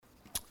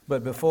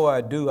But before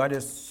I do, I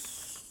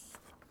just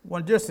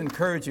want to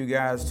encourage you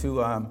guys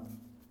to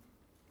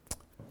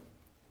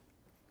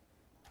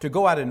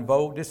go out and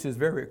vote. This is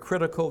very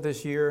critical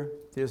this year.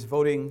 This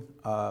voting,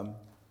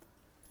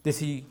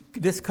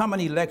 this coming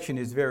election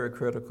is very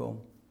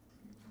critical.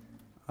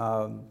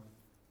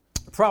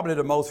 Probably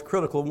the most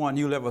critical one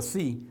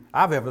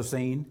I've ever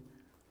seen.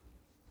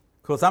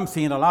 Because I'm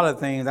seeing a lot of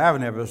things I've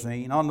never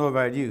seen. I don't know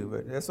about you,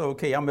 but that's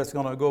okay. I'm just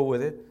going to go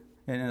with it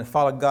and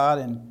follow God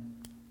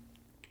and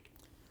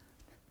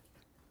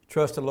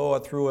trust the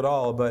Lord through it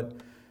all. But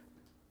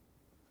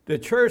the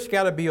church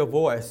got to be a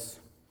voice.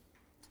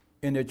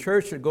 And the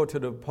church should go to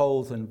the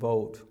polls and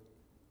vote.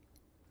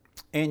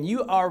 And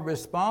you are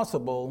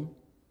responsible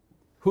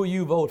who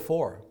you vote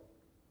for.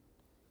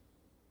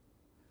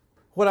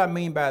 What I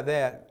mean by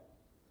that,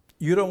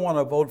 you don't want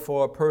to vote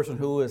for a person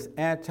who is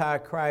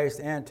anti-Christ,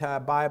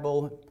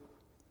 anti-Bible,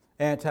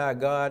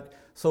 anti-God.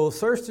 So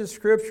search the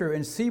scripture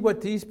and see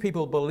what these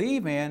people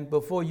believe in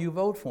before you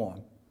vote for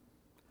them.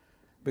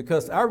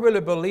 Because I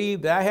really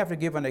believe that I have to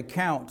give an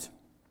account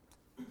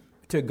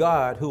to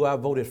God who I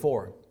voted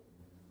for.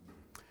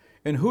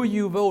 And who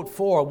you vote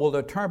for will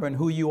determine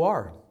who you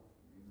are.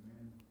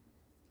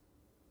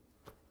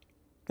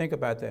 Think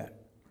about that.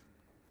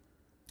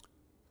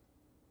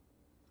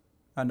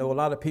 I know a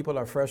lot of people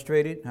are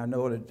frustrated. I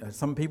know that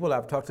some people,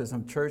 I've talked to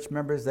some church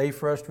members, they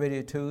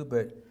frustrated too,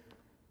 but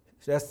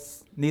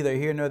that's neither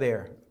here nor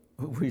there.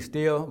 We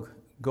still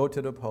go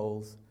to the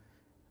polls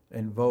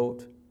and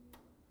vote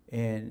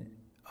and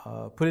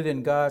put it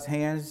in God's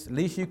hands. At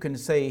least you can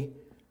say,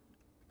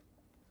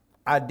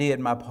 I did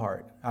my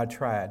part. I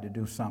tried to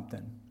do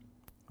something.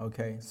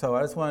 Okay, so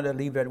I just wanted to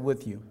leave that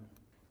with you.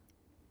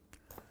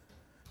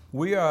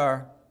 We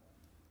are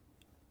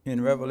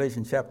in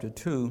Revelation chapter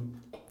 2,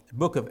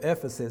 book of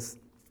Ephesus.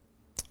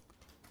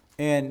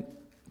 And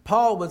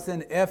Paul was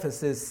in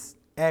Ephesus,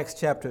 Acts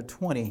chapter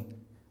 20.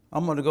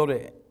 I'm going to go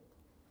to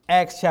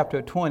Acts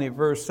chapter 20,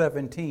 verse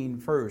 17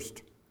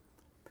 first.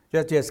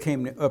 That just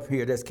came up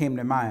here, that came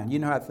to mind. You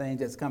know how things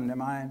just come to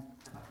mind?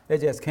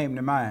 That just came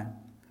to mind.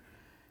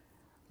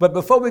 But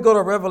before we go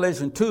to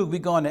Revelation 2, we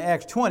go into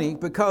Acts 20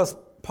 because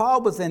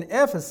Paul was in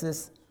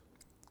Ephesus,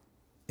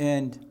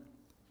 and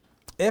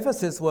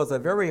Ephesus was a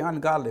very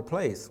ungodly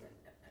place.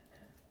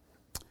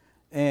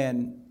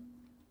 And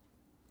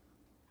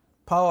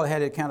Paul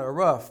had it kind of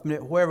rough.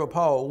 Wherever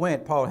Paul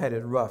went, Paul had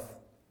it rough.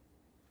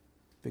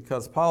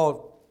 Because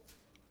Paul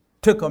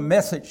took a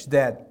message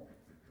that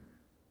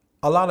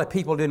a lot of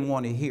people didn't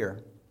want to hear.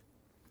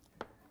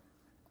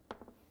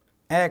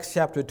 Acts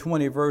chapter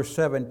 20, verse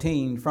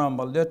 17, from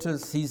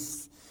Miletus,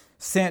 he's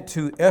sent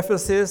to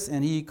Ephesus,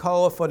 and he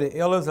called for the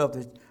elders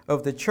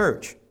of the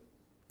church.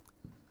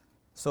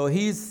 So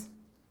he's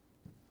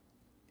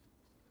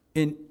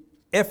in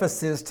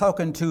Ephesus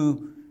talking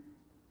to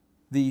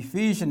the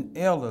Ephesian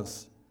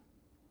elders.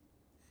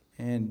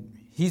 And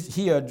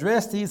he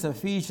addressed these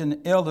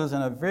Ephesian elders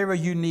in a very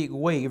unique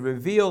way. It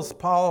reveals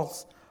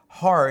Paul's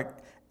heart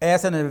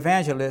as an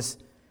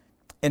evangelist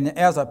and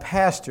as a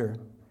pastor.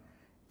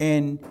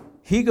 And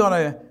he's going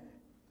to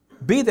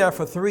be there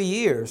for 3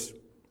 years.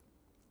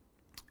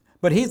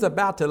 But he's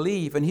about to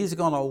leave, and he's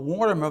going to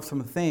warn them of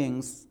some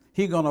things.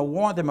 He's going to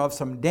warn them of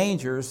some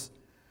dangers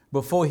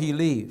before he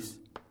leaves.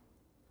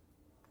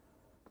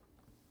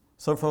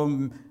 So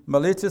from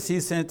Miletus,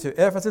 he sent to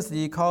Ephesus, and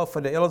he called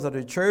for the elders of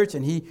the church.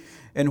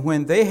 And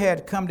when they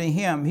had come to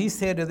him, he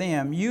said to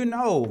them, you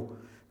know,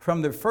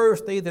 from the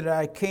first day that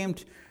I came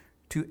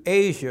to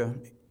Asia,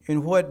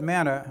 in what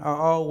manner I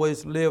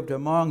always lived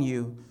among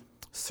you,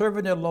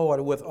 serving the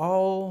Lord with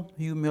all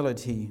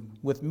humility,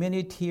 with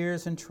many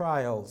tears and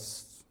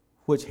trials,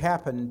 which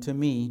happened to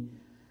me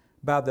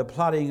by the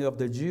plotting of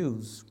the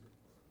Jews.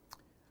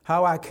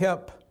 How I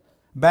kept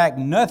back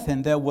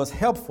nothing that was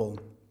helpful,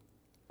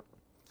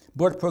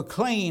 but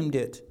proclaimed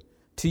it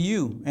to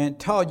you and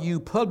taught you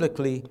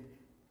publicly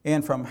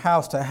and from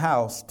house to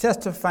house,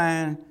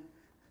 testifying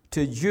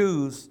to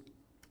Jews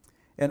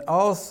and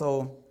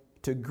also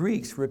to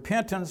Greeks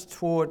repentance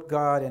toward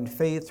God and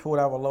faith toward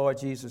our Lord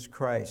Jesus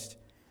Christ.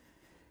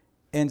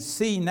 And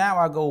see, now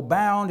I go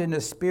bound in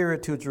the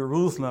Spirit to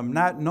Jerusalem,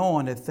 not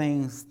knowing the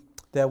things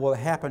that will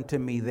happen to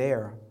me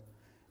there,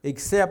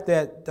 except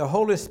that the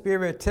Holy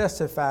Spirit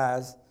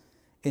testifies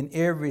in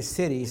every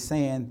city,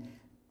 saying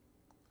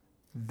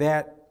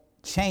that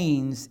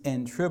chains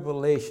and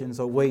tribulations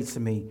awaits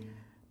me.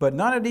 But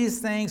none of these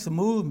things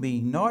move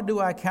me, nor do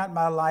I count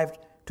my life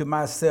to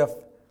myself,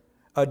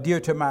 dear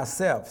to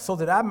myself, so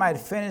that I might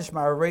finish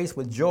my race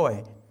with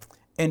joy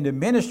in the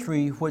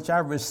ministry which I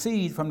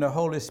received from the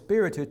Holy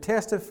Spirit to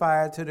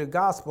testify to the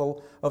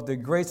gospel of the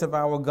grace of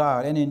our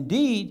God. And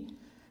indeed,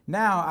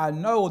 now I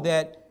know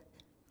that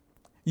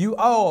you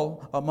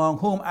all, among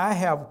whom I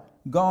have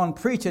gone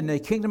preaching the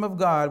kingdom of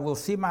God, will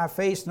see my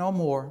face no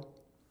more.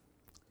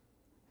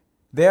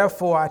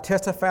 Therefore, I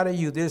testify to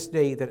you this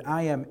day that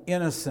I am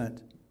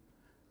innocent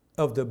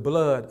of the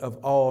blood of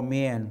all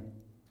men.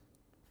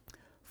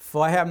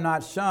 For I have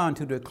not shunned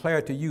to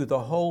declare to you the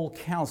whole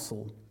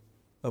counsel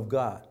of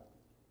God.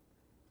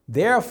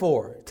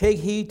 Therefore, take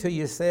heed to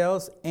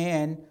yourselves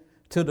and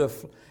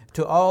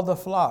to all the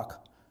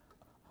flock,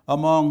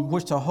 among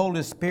which the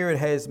Holy Spirit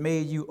has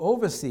made you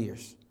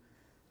overseers,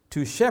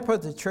 to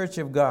shepherd the church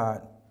of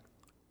God,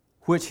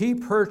 which he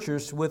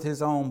purchased with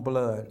his own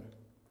blood.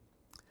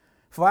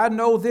 For I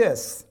know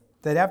this,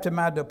 that after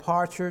my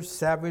departure,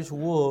 savage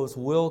wolves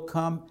will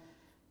come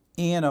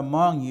in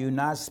among you,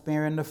 not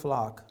sparing the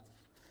flock.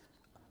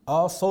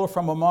 Also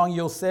from among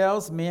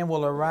yourselves men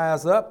will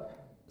arise up,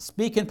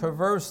 speaking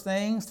perverse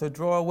things to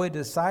draw away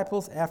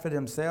disciples after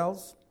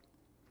themselves.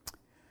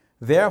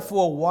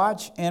 Therefore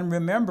watch and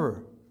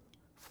remember,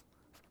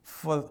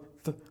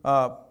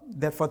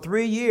 that for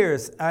 3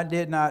 years I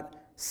did not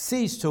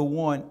cease to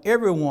warn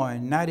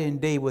everyone night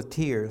and day with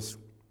tears.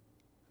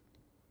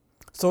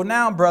 So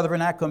now,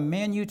 brethren, I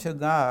commend you to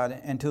God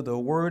and to the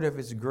word of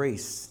his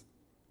grace,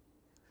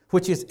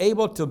 which is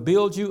able to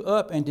build you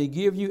up and to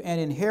give you an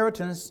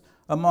inheritance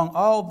among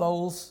all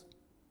those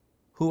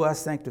who are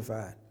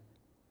sanctified.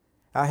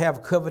 I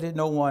have coveted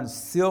no one's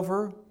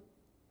silver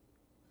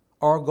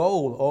or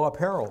gold or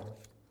apparel.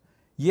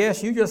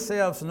 Yes, you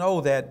yourselves know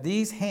that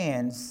these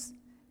hands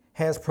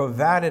has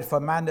provided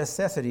for my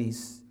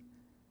necessities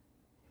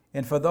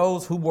and for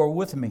those who were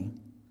with me.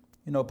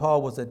 You know,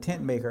 Paul was a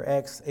tent maker,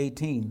 Acts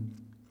 18.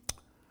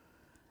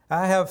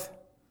 I have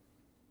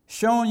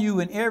shown you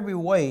in every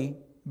way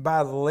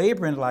by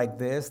laboring like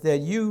this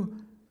that you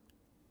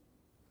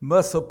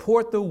must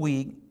support the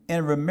weak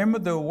and remember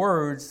the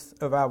words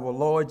of our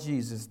Lord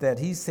Jesus, that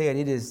he said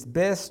it is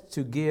best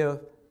to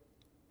give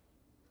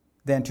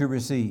than to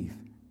receive.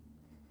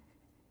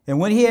 And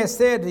when he had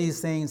said these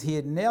things,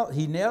 he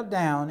knelt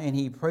down and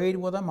he prayed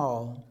with them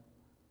all.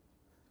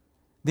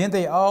 Then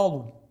they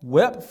all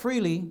wept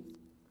freely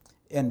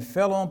and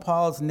fell on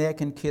Paul's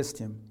neck and kissed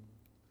him,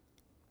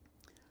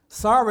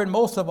 sorrowing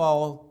most of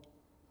all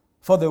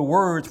for the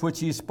words which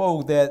he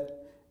spoke,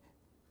 that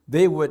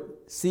they would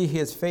see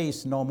his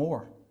face no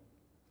more.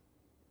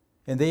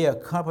 And they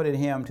accompanied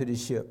him to the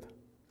ship.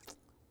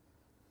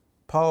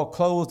 Paul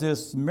closed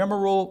this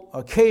memorable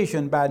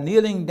occasion by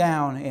kneeling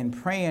down and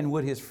praying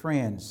with his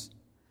friends.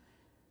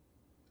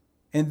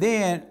 And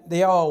then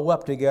they all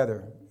wept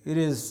together. It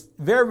is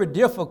very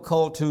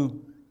difficult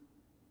to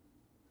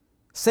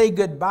say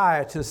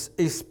goodbye to,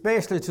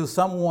 especially to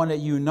someone that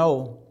you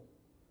know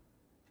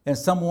and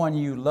someone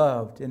you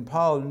loved. And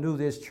Paul knew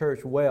this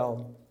church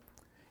well.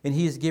 And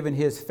he's given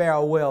his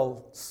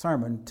farewell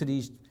sermon to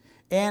these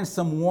and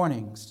some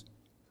warnings.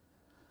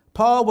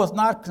 Paul was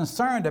not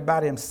concerned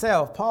about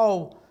himself.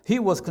 He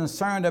was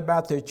concerned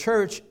about the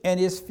church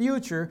and its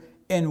future,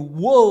 and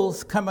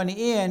wolves coming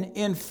in,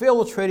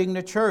 infiltrating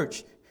the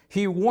church.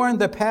 He warned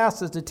the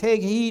pastors to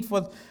take heed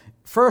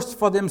first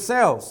for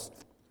themselves.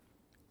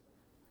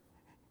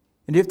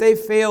 And if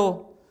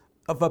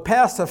a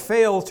pastor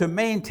fails to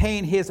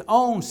maintain his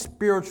own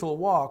spiritual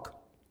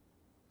walk,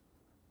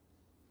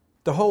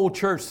 the whole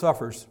church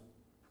suffers.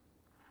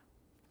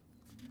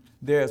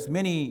 There's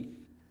many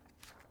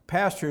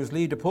pastors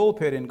leave the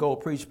pulpit and go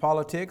preach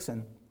politics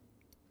and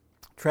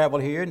travel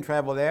here and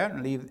travel there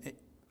and leave.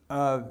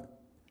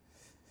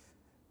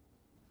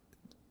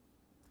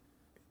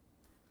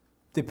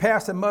 The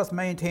pastor must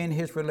maintain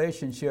his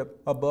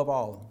relationship above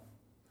all.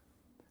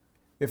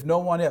 If no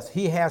one else,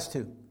 he has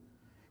to.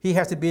 He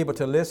has to be able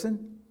to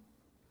listen.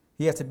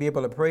 He has to be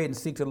able to pray and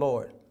seek the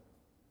Lord.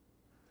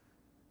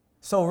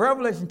 So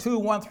Revelation 2,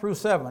 1 through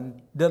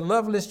 7, the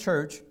loveless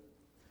church,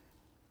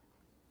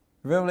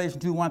 Revelation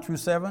 2, 1 through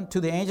 7, to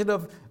the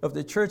angel of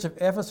the church of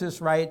Ephesus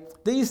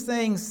write, these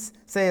things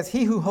says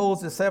he who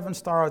holds the 7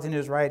 stars in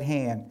his right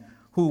hand,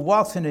 who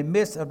walks in the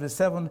midst of the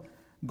 7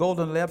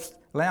 golden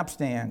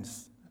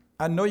lampstands.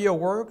 I know your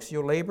works,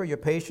 your labor, your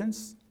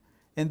patience,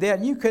 and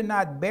that you could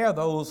not bear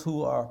those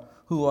who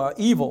are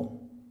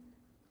evil.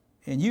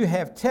 And you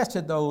have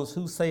tested those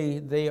who say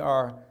they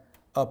are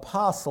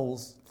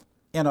apostles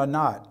and are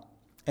not,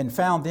 and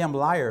found them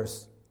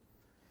liars.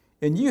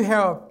 And you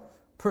have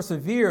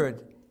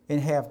persevered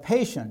and have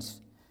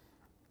patience,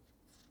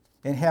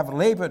 and have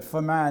labored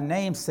for my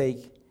name's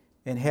sake,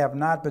 and have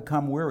not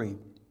become weary.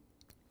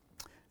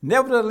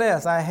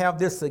 Nevertheless, I have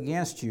this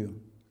against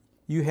you.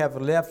 You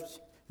have left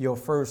your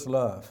first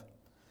love.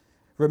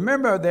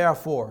 Remember,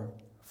 therefore,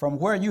 from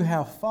where you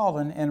have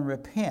fallen, and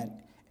repent,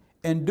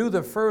 and do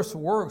the first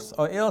works,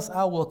 or else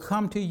I will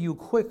come to you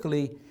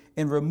quickly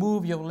and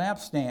remove your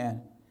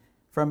lampstand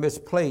from its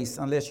place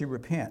unless you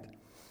repent.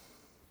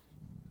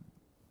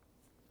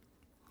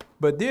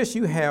 But this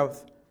you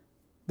have,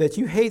 that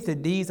you hate the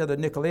deeds of the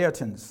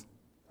Nicolaitans,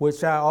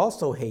 which I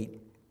also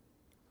hate.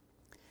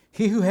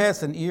 He who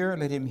has an ear,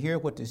 let him hear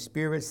what the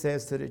Spirit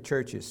says to the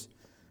churches.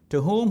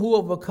 To who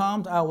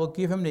overcomes, I will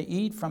give him to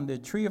eat from the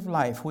tree of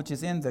life, which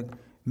is in the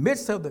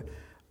midst of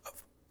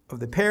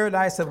the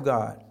paradise of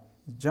God.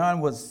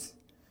 John was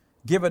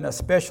given a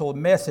special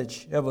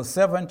message. There were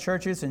 7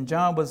 churches, and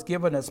John was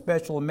given a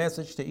special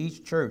message to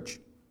each church.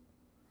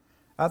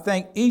 I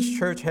think each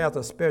church has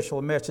a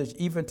special message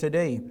even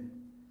today,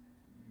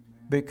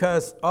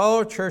 because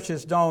all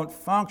churches don't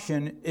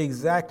function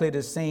exactly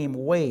the same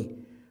way.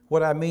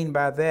 What I mean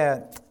by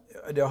that,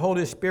 the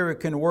Holy Spirit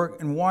can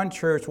work in one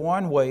church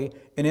one way,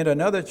 and in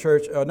another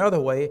church another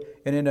way,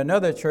 and in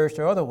another church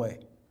the other way.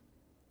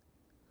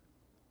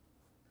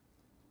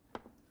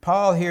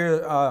 Paul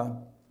here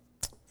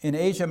in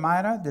Asia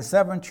Minor, the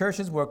 7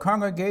 churches were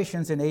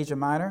congregations in Asia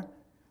Minor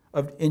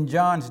in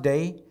John's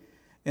day.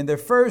 And the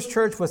first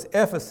church was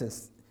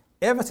Ephesus.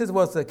 Ephesus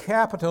was the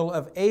capital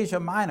of Asia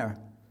Minor,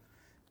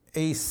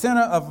 a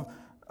center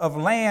of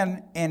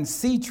land and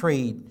sea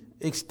trade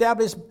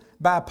established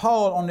by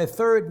Paul on the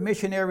 3rd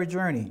missionary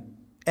journey,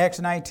 Acts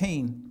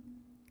 19.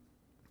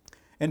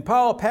 And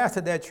Paul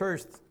pastored that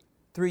church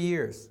 3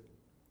 years.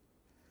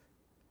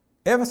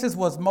 Ephesus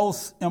was the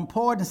most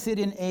important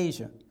city in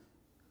Asia.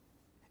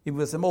 It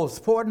was the most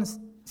important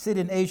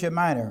city in Asia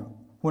Minor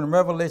when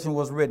Revelation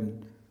was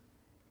written.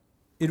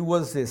 It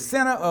was the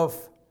center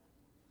of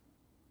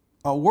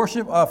a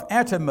worship of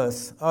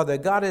Artemis, or the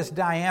goddess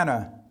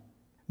Diana,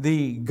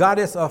 the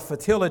goddess of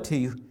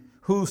fertility,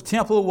 whose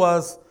temple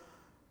was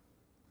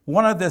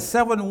one of the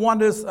 7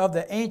 wonders of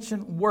the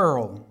ancient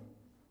world.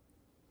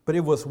 But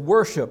it was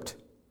worshipped.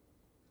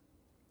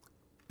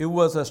 It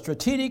was a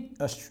strategic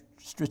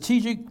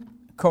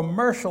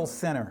commercial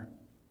center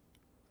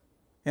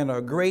and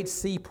a great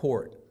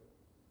seaport.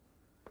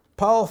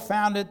 Paul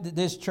founded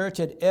this church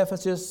at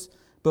Ephesus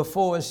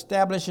before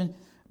sending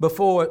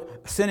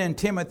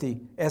Timothy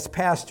as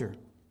pastor.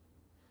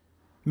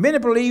 Many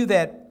believe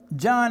that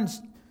John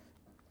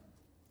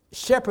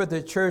shepherded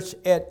the church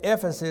at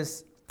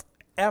Ephesus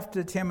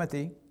after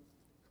Timothy,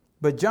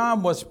 but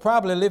John was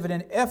probably living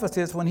in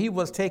Ephesus when he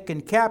was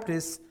taken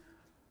captive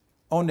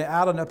on the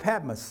island of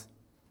Patmos.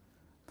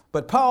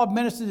 But Paul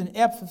ministered in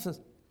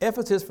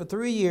Ephesus for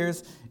 3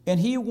 years, and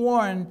he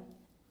warned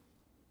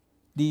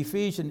the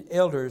Ephesian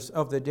elders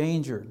of the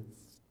danger.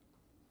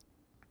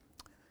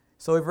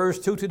 So in verse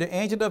 2, to the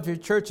angel of the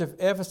church of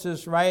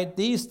Ephesus write,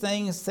 these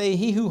things say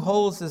he who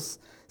holds the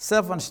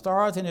 7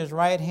 stars in his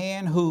right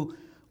hand, who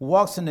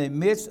walks in the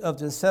midst of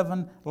the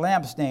 7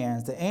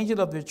 lampstands. The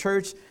angel of the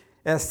church,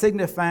 as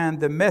signifying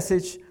the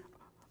message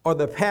or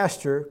the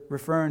pastor,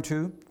 referring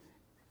to,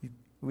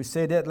 we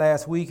said that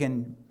last week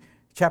in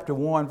chapter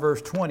 1,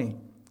 verse 20.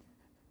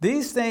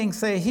 These things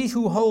say he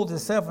who holds the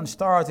 7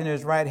 stars in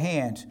his right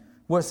hand.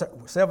 What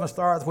 7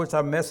 stars, which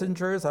are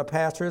messengers, are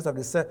pastors of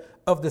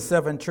the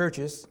 7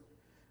 churches.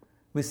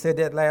 We said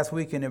that last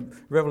week in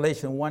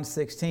Revelation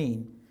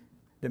 1:16.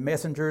 The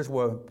messengers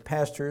were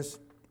pastors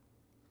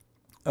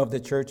of the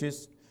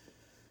churches.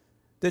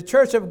 The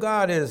church of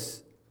God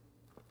is,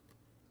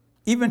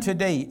 even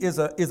today, is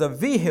a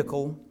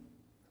vehicle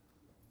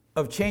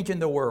of changing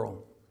the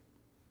world.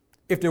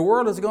 If the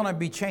world is going to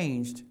be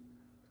changed,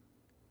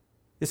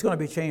 it's going to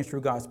be changed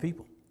through God's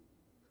people.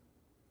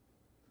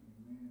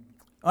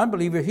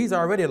 Unbeliever, he's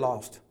already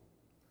lost.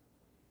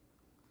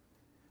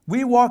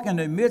 We walk in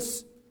the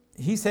midst,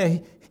 he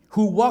said,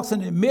 who walks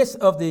in the midst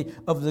of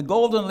the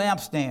golden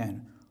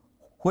lampstand,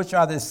 which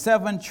are the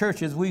 7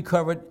 churches we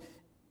covered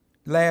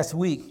last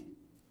week.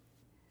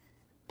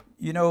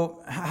 You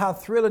know how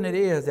thrilling it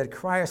is that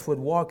Christ would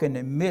walk in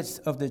the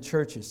midst of the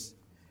churches,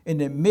 in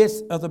the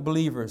midst of the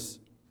believers,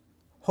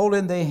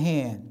 holding their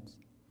hands,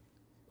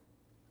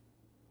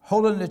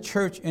 holding the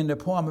church in the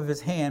palm of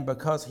his hand,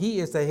 because he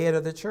is the head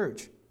of the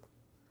church.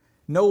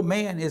 No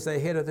man is the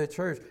head of the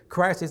church.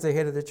 Christ is the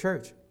head of the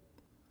church.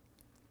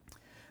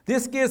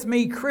 This gives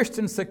me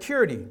Christian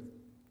security.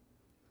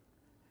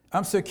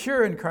 I'm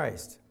secure in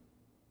Christ.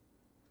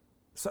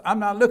 So I'm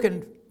not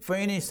looking for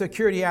any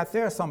security out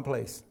there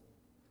someplace.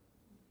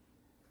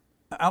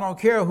 I don't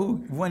care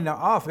who win the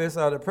office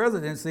or the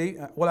presidency.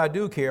 Well, I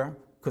do care,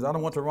 because I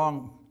don't want the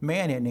wrong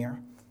man in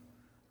there.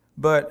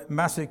 But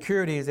my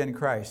security is in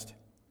Christ.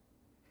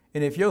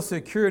 And if your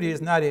security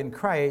is not in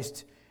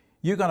Christ,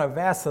 you're going to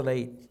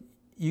vacillate.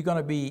 You're going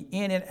to be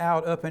in and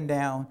out, up and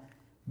down,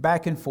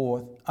 back and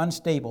forth,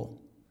 unstable.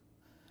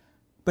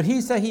 But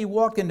he said he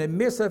walked in the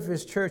midst of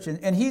his church,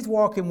 and he's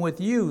walking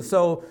with you.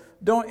 So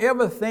don't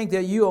ever think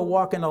that you are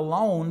walking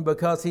alone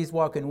because he's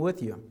walking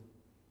with you.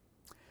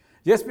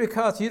 Just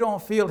because you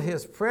don't feel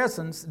his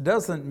presence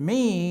doesn't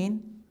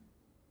mean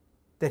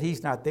that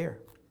he's not there.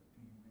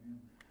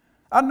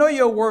 I know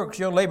your works,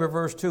 your labor,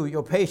 verse 2,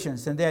 your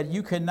patience, and that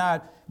you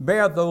cannot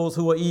bear those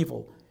who are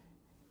evil.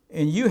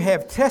 And you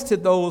have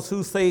tested those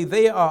who say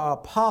they are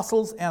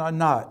apostles and are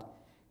not,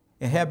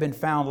 and have been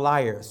found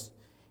liars.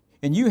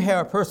 And you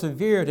have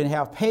persevered and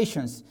have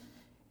patience,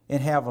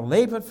 and have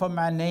labored for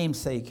my name's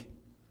sake,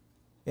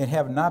 and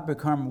have not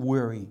become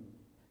weary.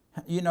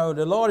 You know,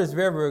 the Lord is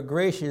very, very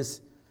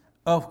gracious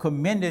of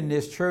commending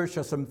this church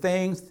for some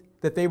things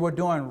that they were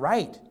doing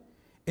right.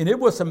 And it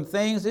was some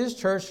things this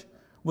church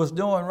was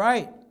doing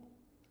right.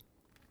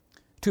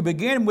 To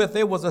begin with,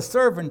 it was a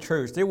servant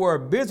church. They were a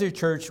busy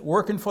church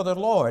working for the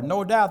Lord.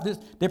 No doubt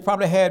they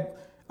probably had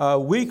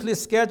weekly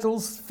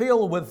schedules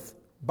filled with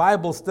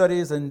Bible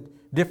studies and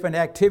different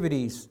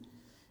activities.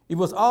 It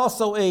was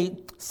also a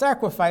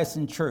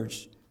sacrificing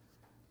church.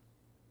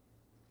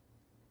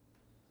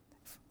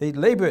 They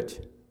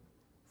labored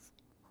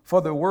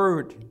for the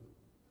word.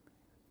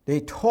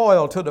 They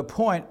toiled to the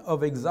point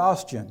of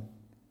exhaustion.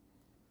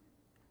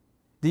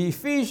 The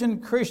Ephesian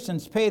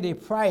Christians paid a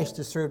price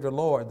to serve the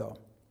Lord, though.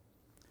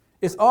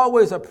 It's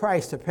always a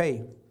price to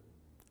pay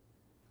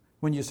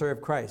when you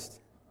serve Christ.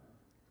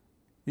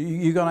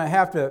 You're going to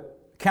have to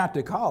count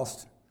the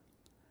cost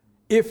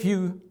if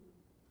you're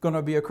going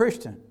to be a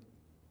Christian.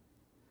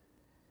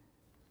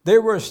 They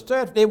were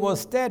steadfast. They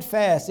was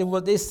steadfast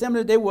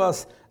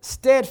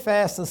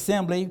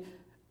assembly.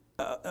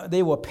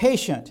 They were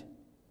patient,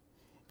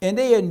 and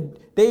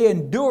they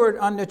endured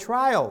under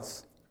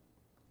trials.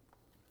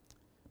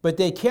 But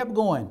they kept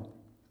going.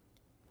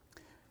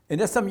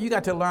 And that's something you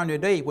got to learn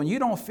today. When you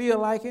don't feel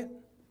like it,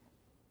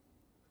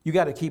 you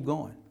got to keep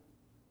going.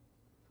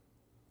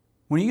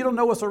 When you don't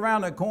know what's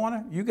around the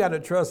corner, you got to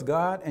trust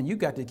God, and you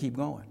got to keep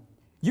going.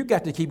 You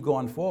got to keep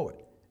going forward.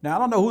 Now, I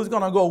don't know who's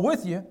going to go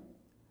with you,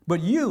 but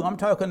I'm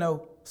talking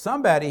to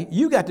somebody,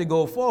 you got to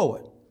go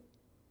forward.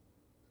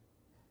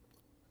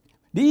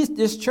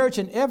 This church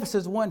in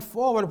Ephesus went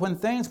forward when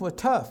things were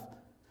tough.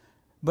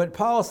 But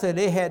Paul said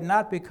they had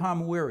not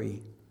become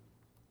weary.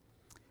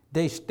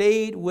 They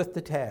stayed with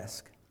the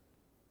task.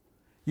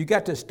 You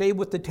got to stay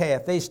with the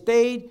task. They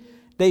stayed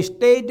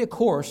the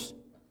course,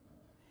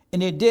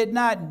 and they did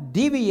not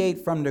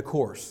deviate from the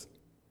course.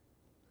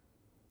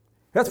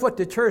 That's what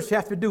the church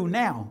has to do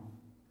now.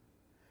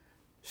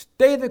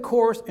 Stay the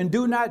course and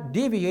do not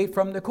deviate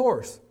from the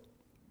course.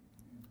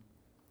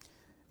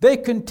 They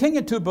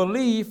continued to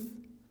believe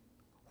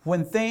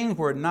when things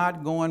were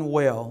not going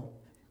well.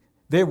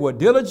 They were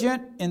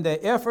diligent in their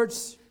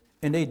efforts,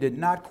 and they did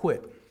not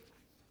quit.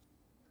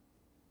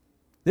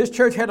 This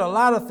church had a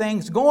lot of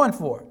things going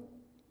for it.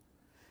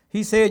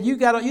 He said, you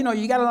got a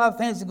lot of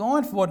things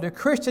going for it. The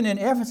Christian in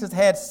Ephesus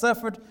had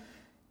suffered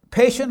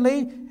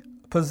patiently,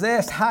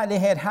 they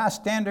had high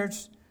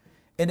standards,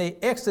 and they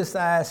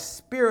exercised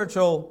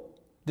spiritual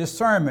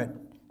discernment.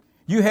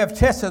 You have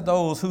tested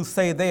those who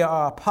say they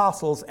are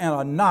apostles and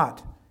are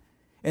not,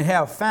 and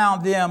have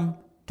found them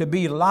to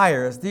be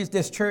liars.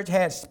 This church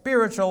had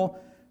spiritual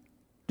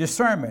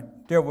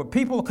discernment. There were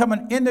people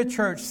coming in the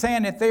church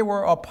saying that they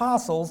were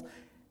apostles.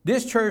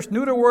 This church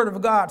knew the word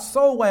of God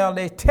so well,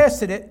 they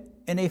tested it,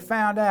 and they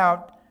found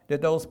out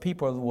that those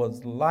people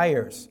was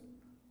liars.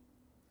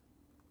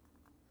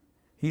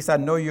 He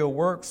said, I know your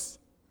works.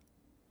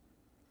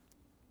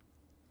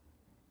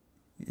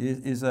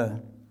 It's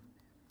a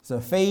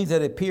phrase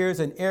that appears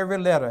in every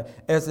letter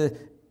as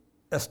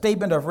a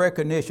statement of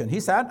recognition. He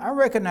said, I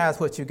recognize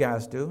what you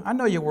guys do. I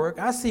know your work.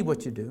 I see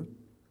what you do.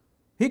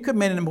 He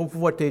commended them for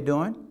what they're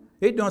doing.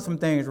 They're doing some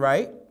things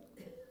right.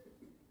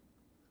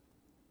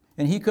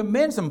 And he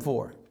commends them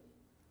for it.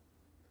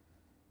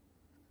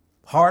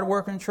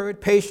 Hard-working church,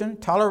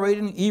 patient,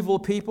 tolerating evil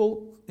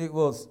people. It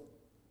was,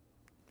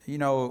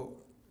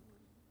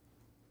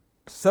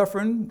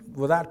 suffering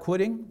without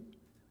quitting.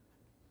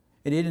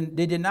 And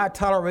they did not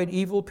tolerate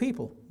evil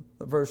people.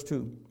 Verse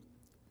 2.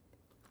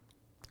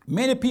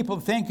 Many people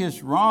think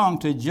it's wrong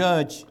to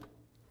judge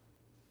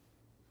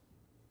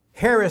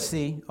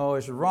heresy, or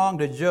it's wrong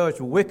to judge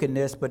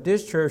wickedness, but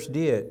this church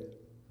did.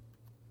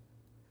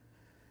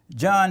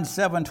 John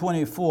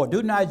 7:24,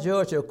 do not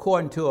judge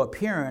according to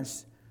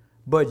appearance,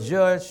 but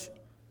judge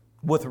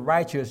with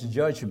righteous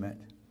judgment.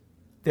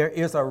 There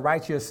is a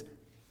righteous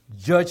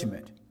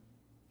judgment.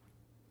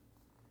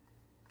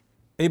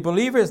 A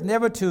believer is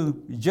never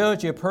to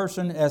judge a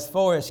person as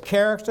far as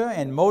character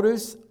and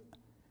motives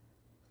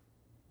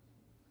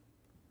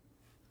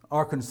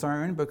are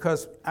concerned,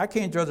 because I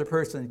can't judge a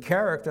person's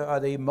character or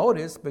their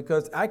motives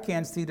because I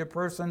can't see the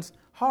person's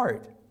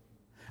heart.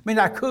 I mean,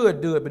 I could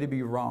do it, but it'd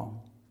be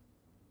wrong.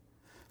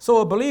 So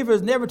a believer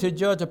is never to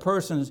judge a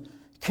person's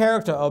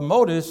character or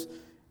motives,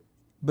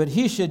 but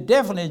he should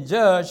definitely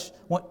judge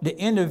the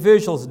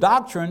individual's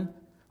doctrine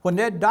when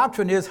that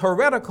doctrine is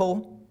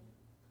heretical,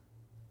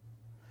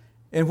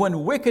 and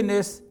when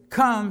wickedness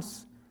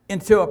comes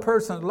into a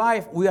person's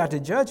life, we are to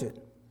judge it.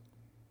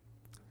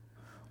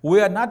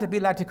 We are not to be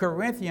like the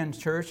Corinthian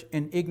church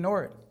and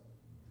ignore it.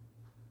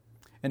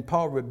 And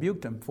Paul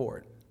rebuked them for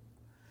it.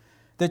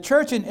 The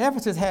church in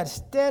Ephesus had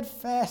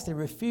steadfastly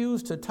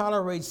refused to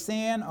tolerate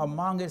sin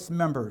among its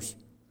members.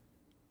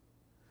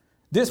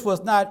 This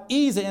was not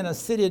easy in a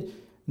city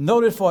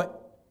noted for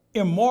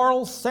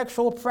immoral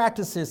sexual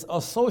practices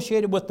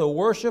associated with the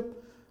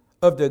worship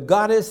of the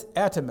goddess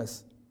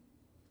Artemis.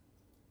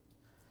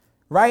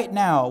 Right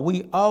now,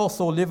 we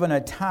also live in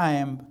a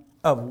time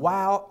of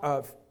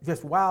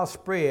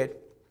widespread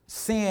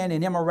sin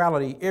and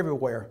immorality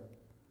everywhere.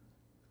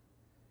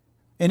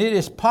 And it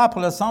is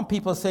popular. Some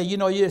people say, you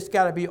just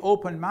got to be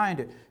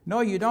open-minded.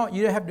 No, you don't.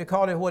 You have to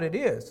call it what it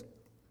is.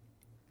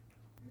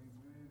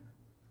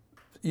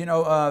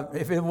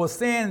 If it was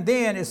sin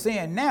then, it's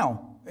sin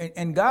now.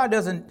 And God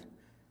doesn't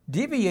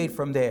deviate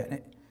from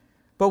that.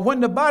 But when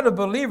the body of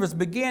believers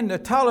begin to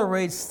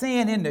tolerate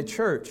sin in the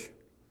church,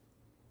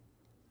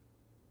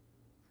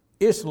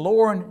 it's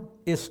lowering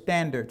its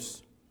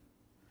standards,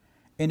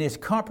 and it's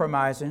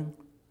compromising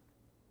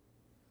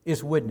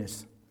its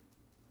witness.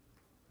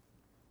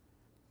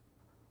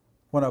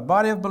 When a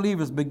body of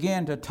believers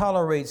begin to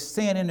tolerate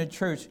sin in the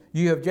church,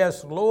 you have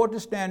just lowered the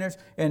standards,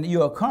 and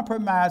you are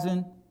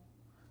compromising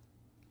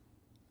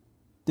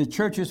the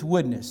church's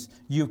witness.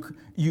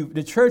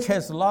 The church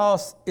has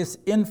lost its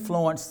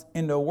influence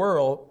in the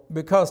world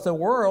because the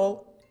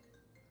world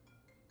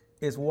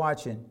is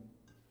watching.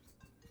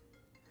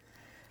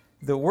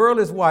 The world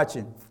is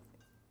watching.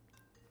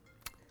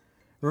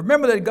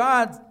 Remember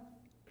that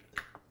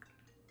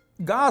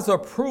God's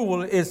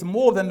approval is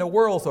more than the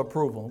world's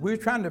approval. We're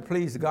trying to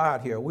please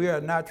God here. We are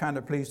not trying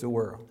to please the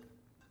world.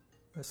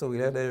 So we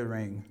let it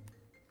ring.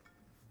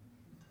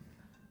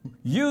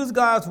 Use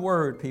God's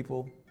word,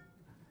 people.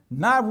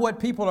 Not what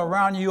people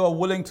around you are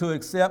willing to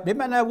accept. They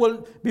might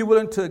not be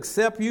willing to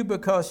accept you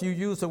because you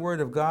use the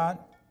word of God.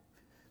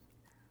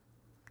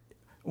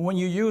 When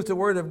you use the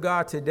word of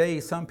God today,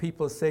 some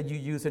people said you're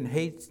using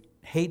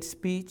hate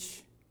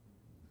speech.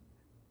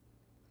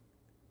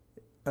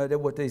 That's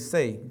what they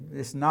say.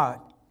 It's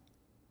not.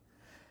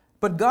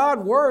 But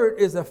God's word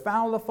is a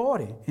final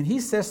authority, and he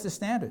sets the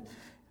standard.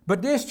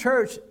 But this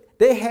church,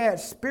 they had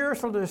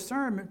spiritual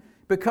discernment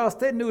because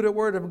they knew the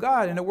word of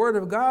God. And the word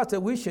of God said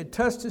we should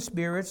touch the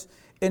spirits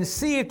and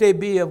see if they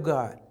be of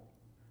God.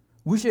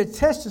 We should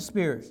test the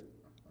spirits.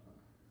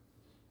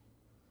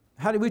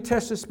 How do we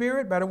test the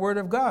spirit? By the word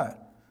of God.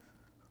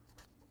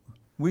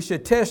 We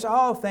should test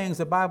all things,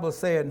 the Bible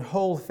said, and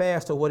hold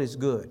fast to what is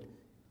good.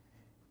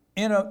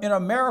 In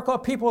America,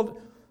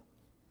 people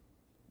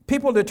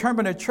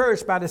determine a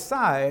church by the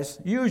size,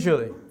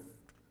 usually.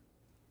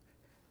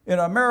 In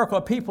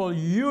America, people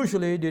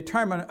usually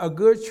determine a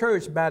good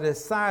church by the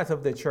size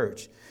of the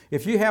church.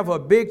 If you have a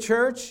big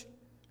church,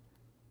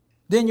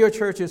 then your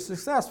church is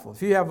successful.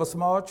 If you have a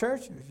small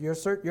church,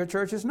 your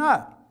church is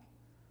not.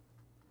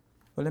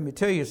 But let me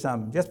tell you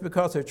something. Just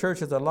because a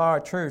church is a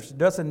large church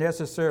doesn't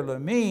necessarily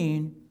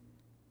mean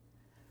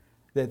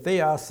that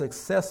they are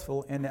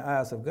successful in the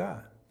eyes of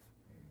God.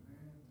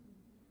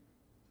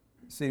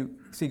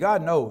 See,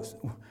 God knows.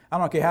 I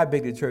don't care how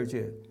big the church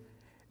is.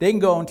 They can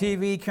go on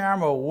TV,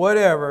 camera, or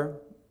whatever,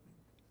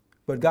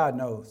 but God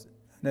knows.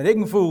 Now, they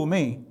can fool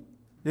me.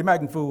 They might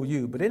can fool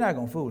you, but they're not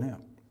going to fool him.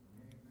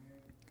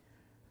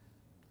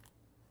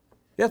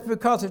 Just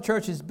because the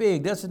church is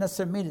big doesn't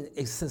necessarily mean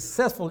it's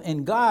successful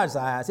in God's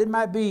eyes. It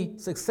might be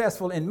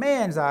successful in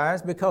man's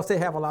eyes because they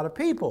have a lot of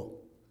people.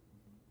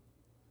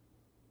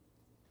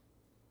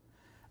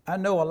 I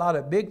know a lot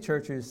of big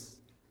churches,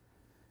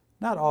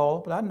 not all,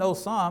 but I know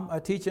some are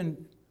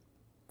teaching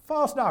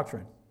false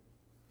doctrine.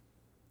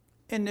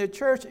 And the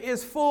church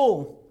is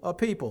full of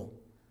people.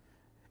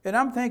 And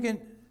I'm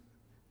thinking,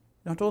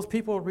 don't those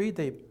people read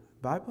their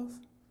Bibles?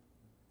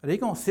 Are they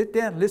going to sit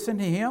there and listen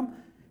to him?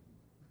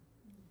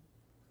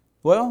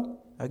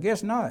 Well, I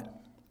guess not.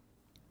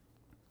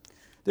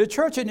 The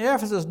church in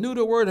Ephesus knew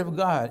the word of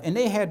God, and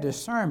they had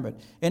discernment.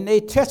 And they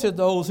tested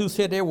those who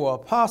said they were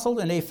apostles,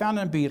 and they found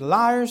them to be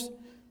liars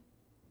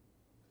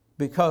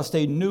because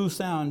they knew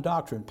sound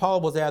doctrine.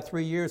 Paul was there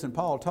 3 years, and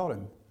Paul taught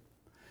him.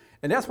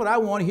 And that's what I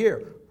want to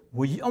hear.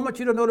 I want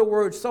you to know the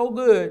word so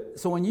good,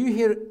 so when you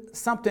hear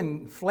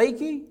something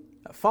flaky,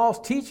 false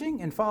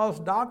teaching and false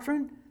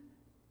doctrine,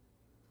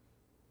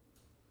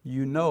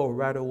 you know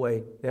right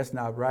away, that's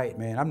not right,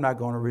 man. I'm not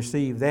going to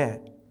receive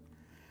that.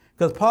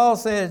 Because Paul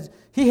says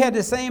he had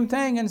the same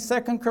thing in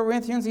 2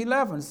 Corinthians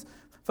 11.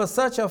 For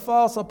such are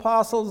false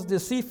apostles,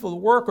 deceitful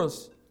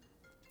workers,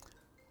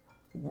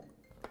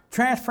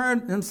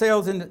 transferring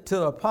themselves into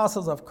the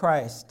apostles of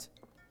Christ.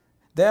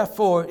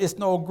 Therefore, it's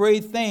no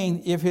great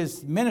thing if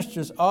his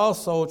ministers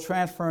also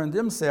transfer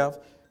themselves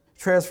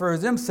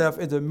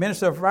into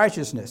ministers of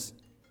righteousness.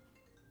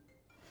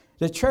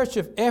 The church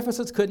of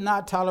Ephesus could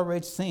not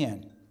tolerate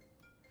sin.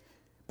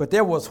 But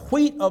there was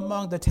wheat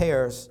among the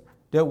tares.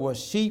 There was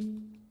sheep.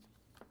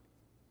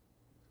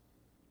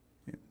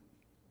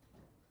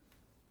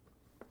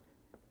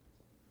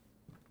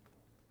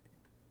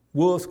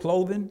 Wolves'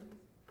 clothing.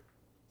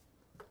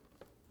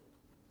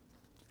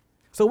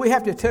 So we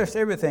have to test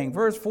everything.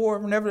 Verse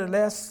 4,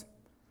 nevertheless,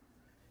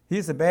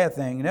 here's a bad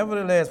thing.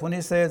 Nevertheless, when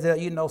he says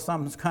that, you know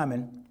something's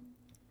coming.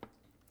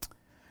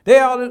 They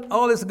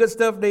all this good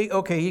stuff,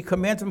 he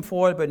commends them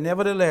for it, but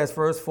nevertheless,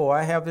 verse 4,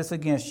 I have this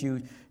against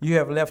you. You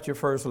have left your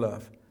first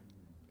love.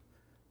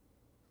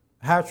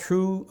 How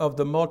true of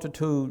the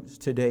multitudes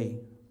today.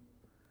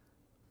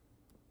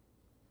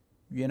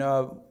 You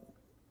know,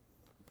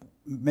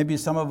 maybe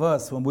some of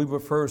us, when we were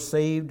first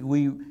saved,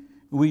 we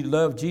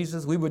loved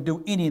Jesus. We would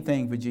do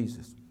anything for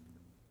Jesus.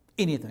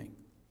 Anything.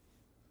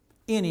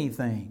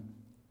 Anything.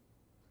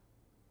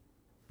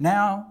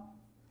 Now,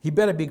 he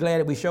better be glad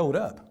that we showed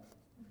up.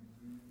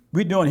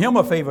 We're doing him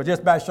a favor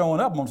just by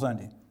showing up on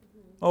Sunday.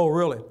 Oh,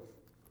 really?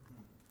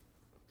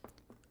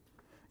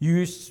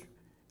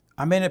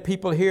 How many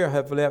people here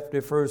have left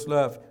their first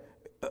love,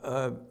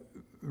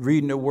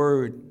 reading the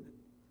word,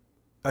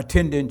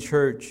 attending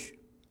church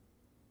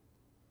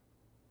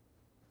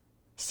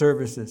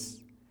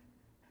services?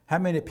 How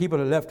many people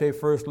have left their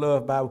first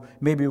love by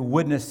maybe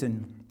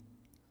witnessing?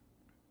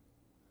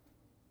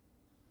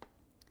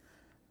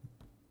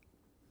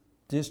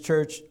 This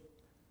church,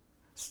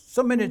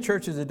 so many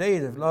churches today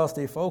have lost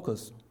their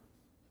focus.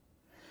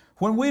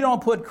 When we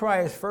don't put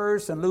Christ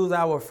first and lose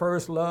our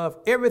first love,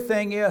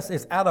 everything else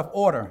is out of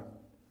order.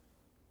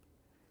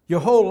 Your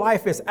whole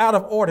life is out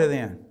of order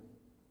then.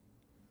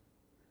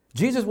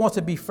 Jesus wants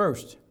to be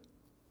first.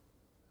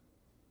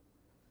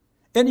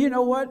 And you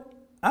know what?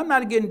 I'm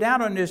not getting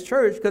down on this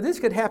church because this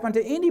could happen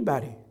to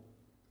anybody.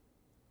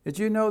 Did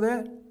you know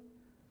that?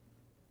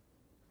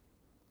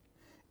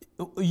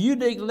 You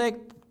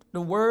neglect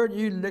the word,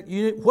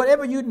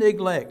 whatever you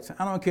neglect,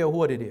 I don't care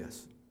what it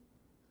is,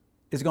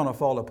 it's going to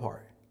fall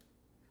apart.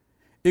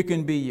 It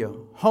can be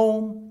your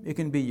home, it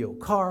can be your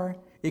car,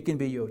 it can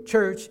be your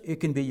church,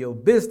 it can be your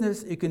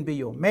business, it can be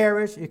your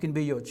marriage, it can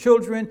be your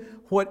children.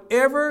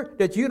 Whatever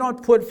that you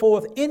don't put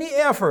forth any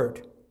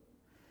effort,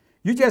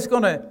 you're just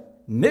going to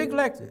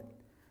neglect it.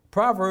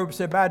 Proverbs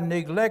said, by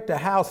neglect, the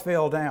house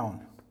fell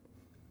down.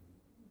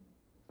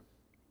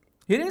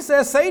 He didn't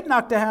say Satan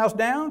knocked the house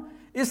down.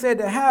 It said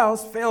the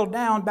house fell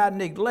down by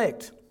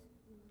neglect.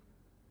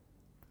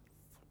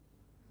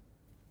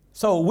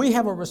 So we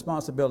have a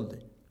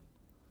responsibility.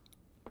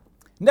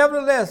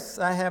 Nevertheless,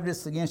 I have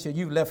this against you.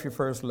 You've left your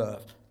first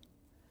love.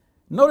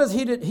 Notice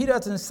he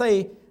doesn't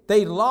say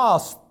they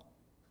lost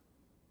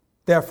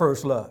their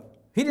first love.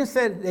 He didn't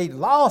say they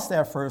lost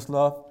their first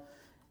love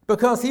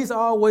because he's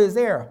always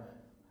there.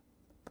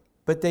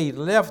 But they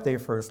left their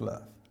first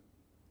love.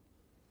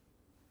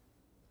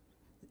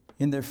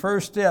 In the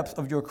first steps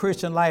of your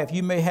Christian life,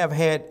 you may have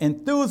had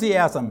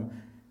enthusiasm.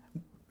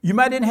 You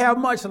might didn't have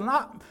much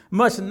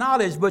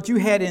knowledge, but you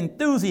had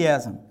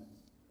enthusiasm.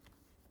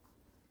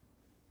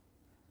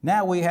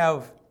 Now we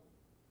have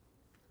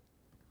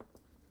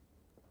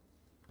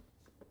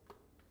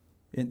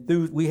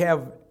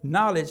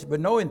knowledge, but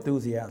no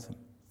enthusiasm.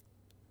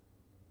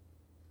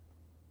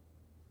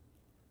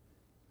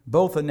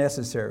 Both are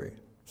necessary.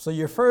 So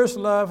your first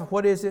love,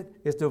 what is it?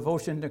 It's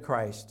devotion to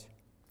Christ.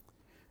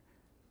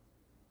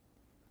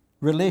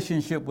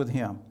 Relationship with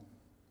Him.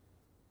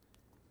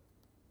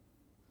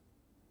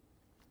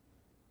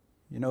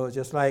 You know, it's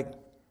just like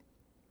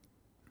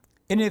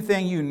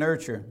anything you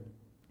nurture,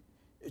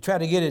 you try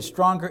to get it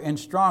stronger and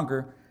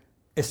stronger,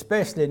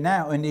 especially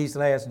now in these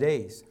last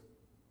days.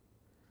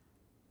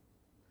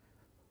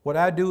 What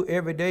I do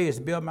every day is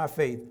build my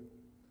faith.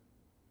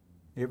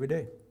 Every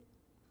day.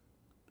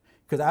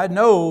 Because I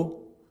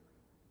know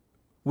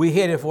we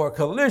headed for a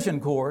collision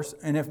course,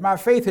 and if my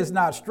faith is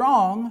not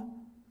strong,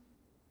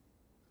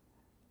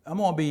 I'm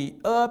going to be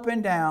up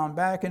and down,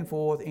 back and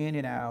forth, in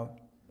and out.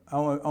 I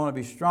want to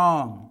be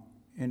strong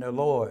in the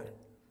Lord.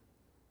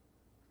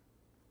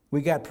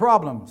 We got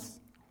problems,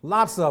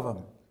 lots of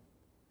them.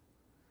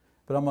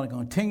 But I'm going to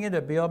continue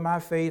to build my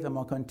faith. I'm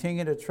going to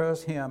continue to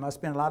trust Him. I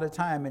spend a lot of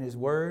time in His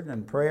Word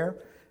and prayer.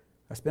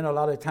 I spend a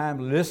lot of time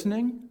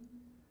listening.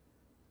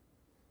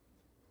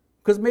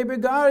 Because maybe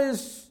God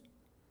is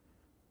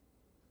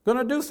going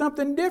to do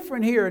something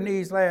different here in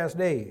these last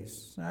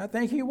days. I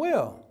think He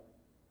will.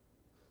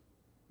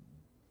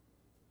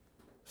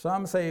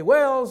 Some say,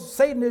 well,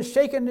 Satan is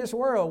shaking this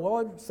world.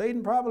 Well,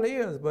 Satan probably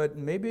is, but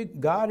maybe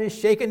God is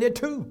shaking it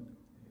too.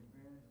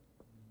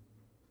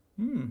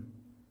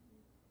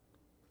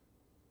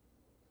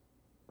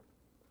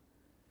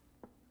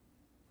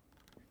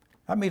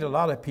 I meet a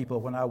lot of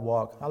people when I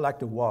walk. I like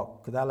to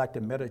walk because I like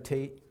to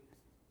meditate,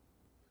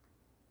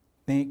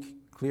 think,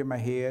 clear my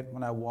head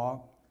when I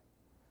walk.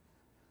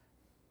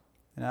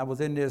 And I was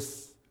in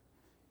this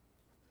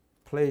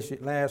place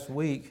last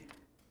week.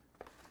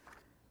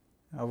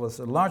 I was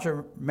a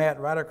laundromat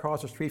right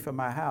across the street from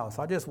my house.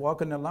 I just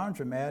walked in the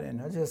laundromat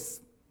and I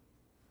just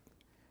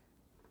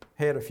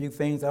had a few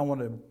things I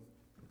wanted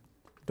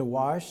to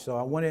wash. So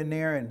I went in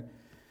there and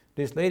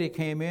this lady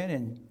came in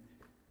and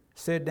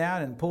sat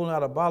down and pulled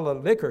out a bottle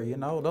of liquor, you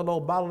know, a little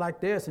old bottle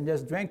like this, and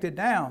just drank it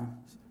down.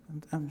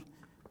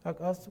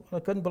 I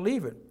couldn't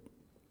believe it.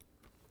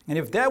 And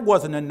if that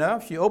wasn't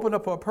enough, she opened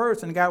up her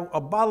purse and got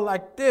a bottle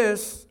like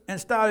this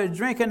and started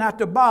drinking out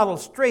the bottle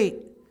straight.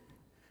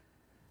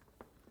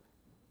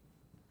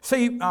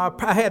 See,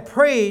 I had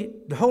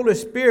prayed, the Holy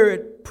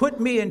Spirit put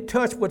me in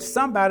touch with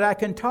somebody I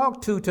can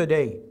talk to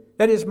today.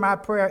 That is my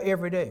prayer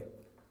every day.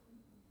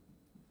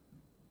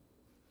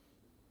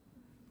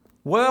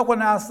 Well,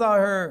 when I saw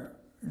her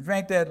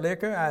drink that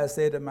liquor, I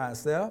said to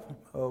myself,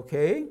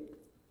 okay,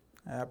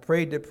 I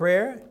prayed the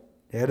prayer.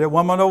 There's a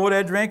woman over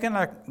there drinking.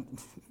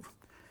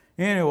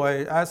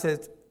 Anyway, I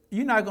said,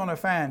 you're not going to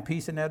find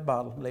peace in that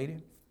bottle,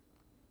 lady.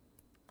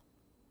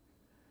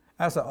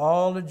 I said,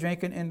 all the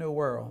drinking in the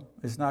world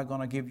is not going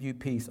to give you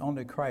peace.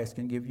 Only Christ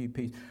can give you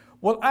peace.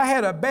 Well, I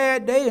had a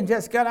bad day and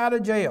just got out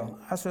of jail.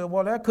 I said,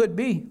 well, that could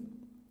be.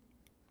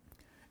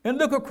 And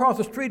look across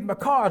the street, my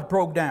car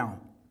broke down.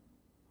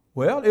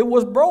 Well, it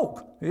was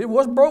broke. It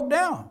was broke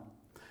down.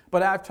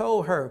 But I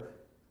told her,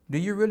 do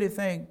you really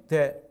think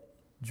that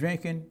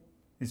drinking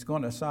is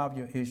going to solve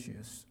your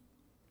issues?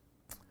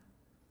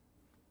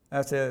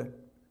 I said,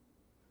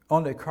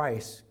 only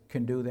Christ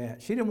can do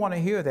that. She didn't want to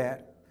hear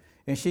that.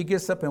 And she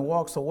gets up and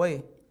walks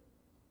away.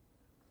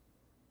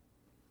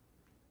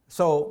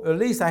 So at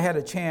least I had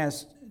a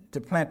chance to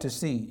plant the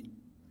seed.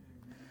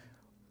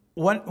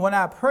 When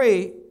I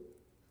pray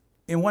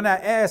and when I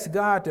ask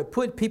God to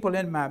put people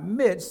in my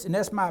midst, and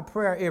that's my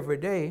prayer every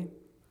day,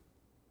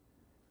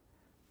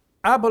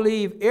 I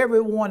believe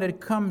everyone that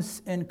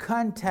comes in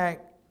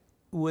contact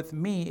with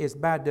me is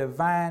by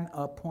divine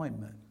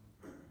appointment.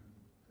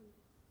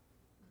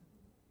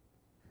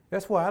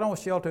 That's why I don't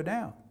shelter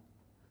down.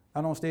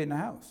 I don't stay in the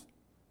house.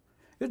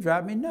 It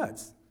drives me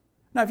nuts.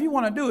 Now, if you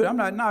want to do it, I'm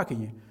not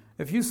knocking you.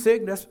 If you're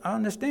sick, I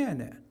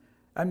understand that.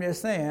 I'm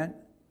just saying,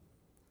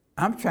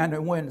 I'm trying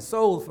to win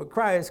souls for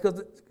Christ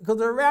because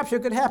the rapture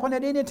could happen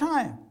at any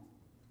time.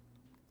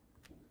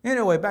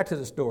 Anyway, back to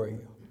the story.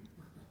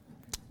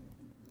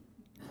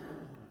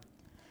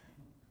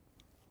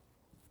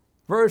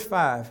 Verse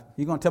 5,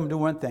 you're going to tell me to do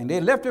one thing.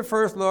 They left it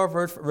first, Lord.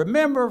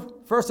 Remember,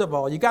 first of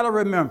all, you got to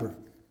remember.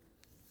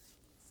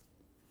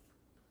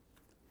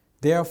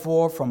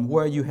 Therefore, from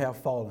where you have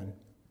fallen.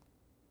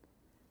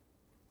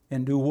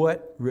 And do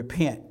what?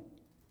 Repent.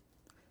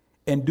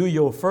 And do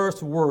your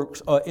first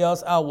works, or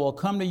else I will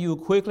come to you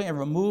quickly and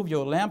remove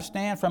your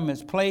lampstand from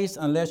its place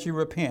unless you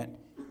repent.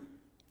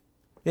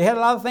 They had a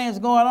lot of things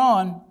going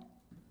on.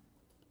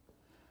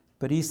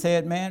 But he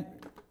said, man,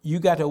 you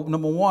got to,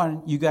 number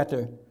one, you got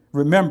to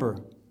remember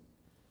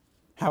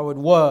how it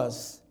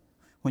was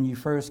when you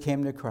first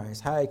came to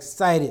Christ, how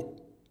excited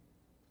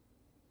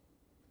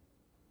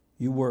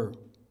you were.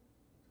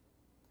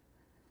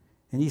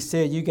 And he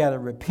said, you got to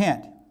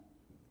repent.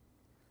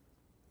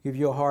 Give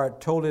your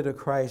heart totally to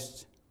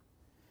Christ.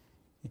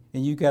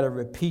 And you got to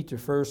repeat the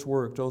first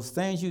work. Those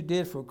things you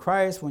did for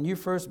Christ when you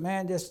first,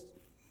 man, just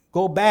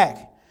go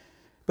back.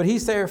 But he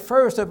said,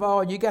 first of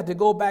all, you got to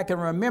go back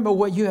and remember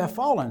where you have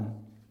fallen.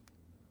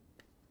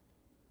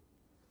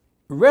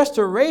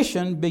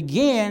 Restoration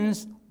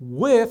begins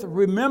with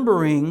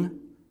remembering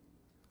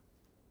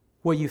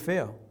where you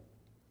fell.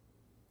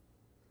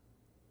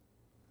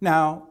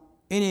 Now,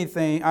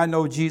 anything, I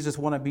know Jesus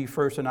want to be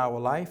first in our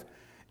life,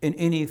 and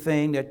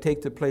anything that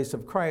takes the place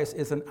of Christ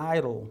is an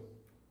idol.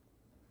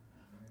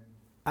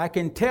 I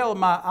can tell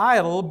my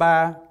idol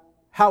by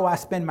how I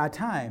spend my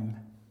time.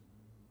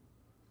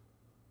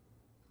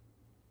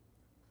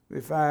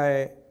 If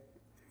I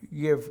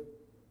give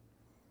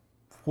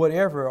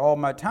whatever, all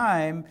my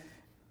time,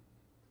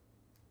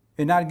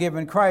 and not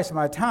giving Christ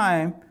my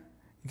time,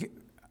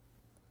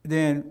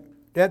 then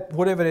that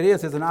whatever it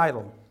is an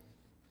idol.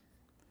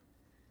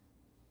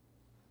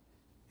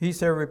 He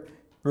said,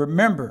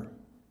 remember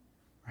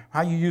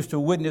how you used to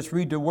witness,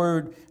 read the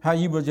word, how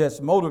you were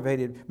just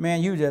motivated.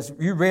 Man,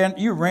 you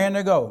ran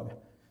to go.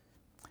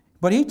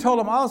 But he told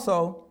him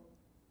also,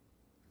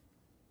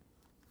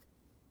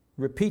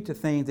 repeat the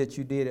things that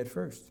you did at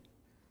first.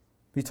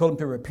 He told him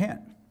to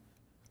repent.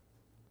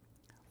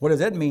 What does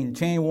that mean?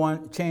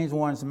 Change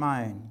one's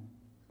mind.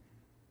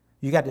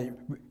 You got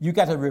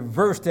to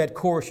reverse that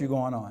course you're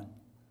going on.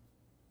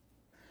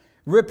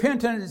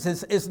 Repentance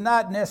is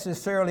not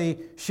necessarily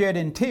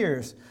shedding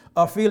tears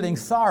or feeling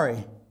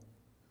sorry.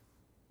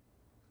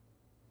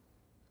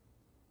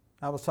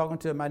 I was talking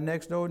to my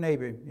next door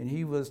neighbor, and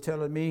he was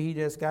telling me he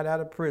just got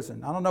out of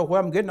prison. I don't know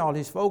where I'm getting all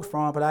these folks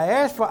from, but I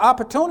asked for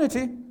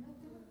opportunity.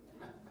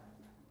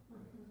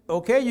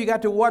 Okay, you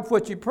got to watch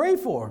what you pray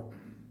for.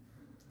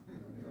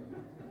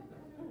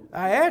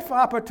 I asked for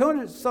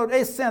opportunity, so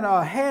they sent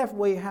a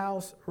halfway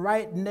house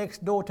right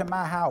next door to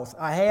my house,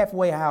 a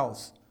halfway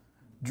house.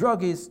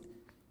 Druggies,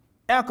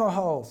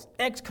 alcohols,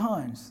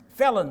 ex-cons,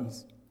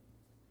 felons.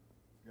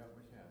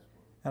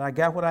 And I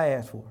got what I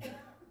asked for.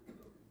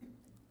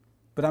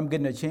 But I'm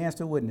getting a chance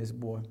to witness,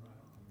 boy.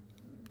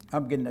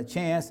 I'm getting a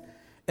chance,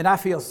 and I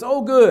feel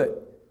so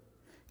good.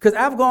 Because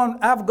I've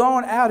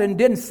gone out and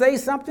didn't say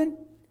something.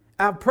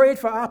 I've prayed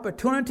for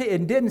opportunity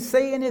and didn't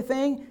say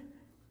anything.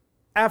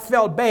 I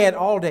felt bad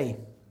all day.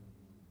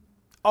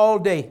 All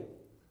day.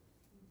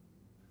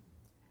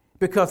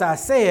 Because I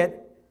said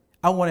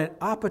I wanted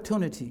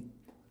opportunity.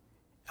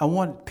 I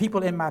want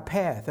people in my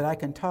path that I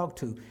can talk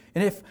to.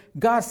 And if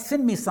God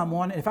send me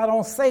someone, if I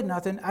don't say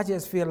nothing, I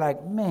just feel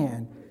like,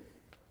 man,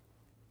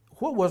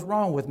 what was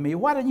wrong with me?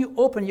 Why didn't you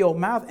open your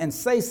mouth and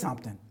say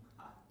something?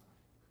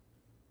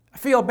 I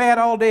feel bad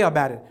all day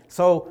about it.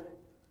 So,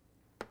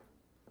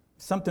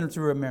 something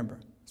to remember.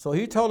 So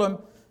he told him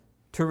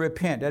to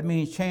repent. That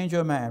means change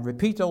your mind.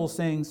 Repeat those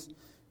things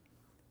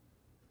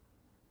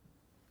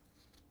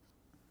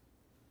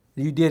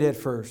you did at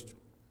first.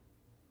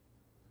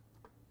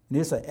 And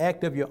it's an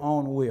act of your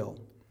own will.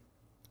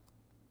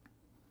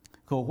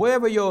 Because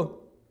wherever your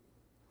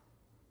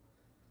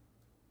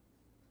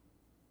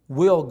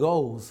will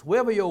goes,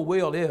 wherever your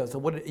will is,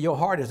 what your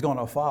heart is going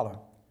to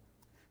follow.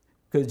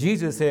 Because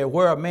Jesus said,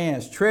 where a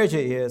man's treasure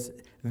is,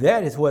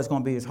 that is what's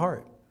going to be his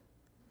heart.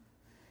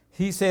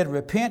 He said,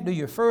 repent, do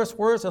your first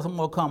works, else I'm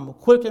going to come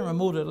quickly and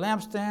remove the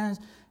lampstands.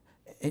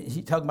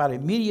 He talked about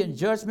immediate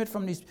judgment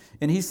from these.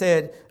 And he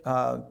said,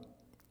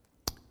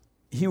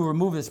 he will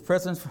remove his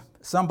presence.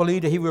 Some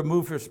believe that he will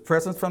remove his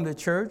presence from the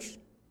church.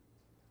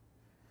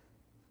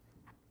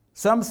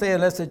 Some say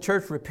unless the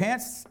church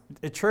repents,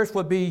 the church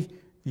will be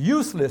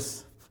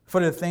useless for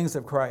the things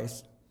of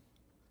Christ.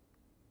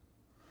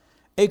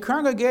 A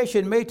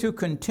congregation may to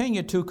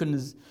continue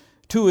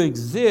to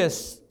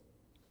exist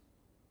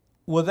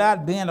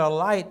without being a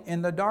light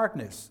in the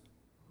darkness.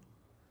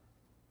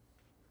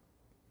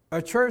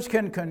 A church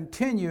can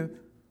continue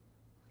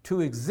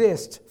to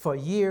exist for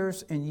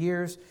years and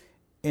years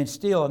and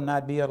still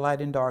not be a light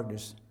in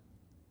darkness.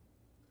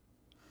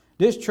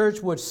 This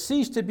church would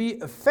cease to be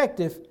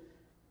effective,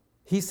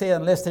 he said,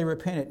 unless they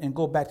repented and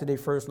go back to their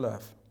first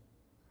love.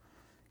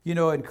 You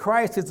know, and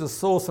Christ is the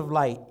source of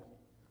light.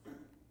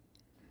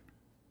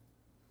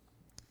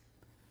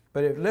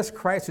 But unless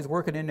Christ is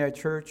working in that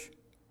church,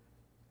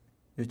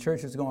 the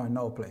church is going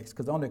no place,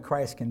 because only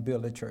Christ can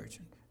build a church.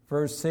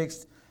 Verse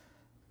 6,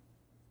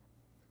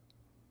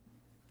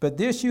 but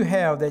this you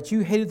have, that you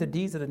hated the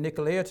deeds of the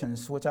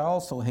Nicolaitans, which I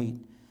also hate.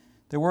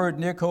 The word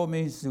Nico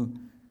means to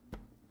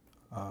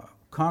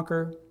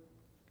conquer.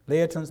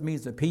 Laitans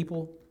means the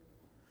people.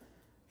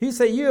 He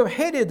said, you have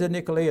hated the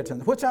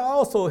Nicolaitans, which I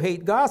also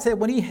hate. God said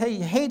when he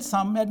hates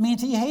something, that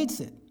means he hates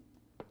it.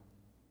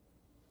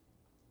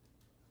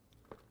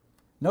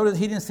 Notice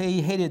he didn't say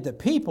he hated the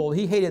people.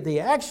 He hated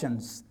the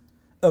actions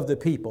of the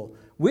people.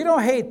 We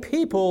don't hate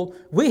people.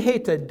 We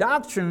hate the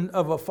doctrine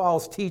of a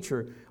false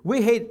teacher.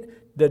 We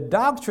hate the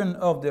doctrine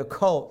of the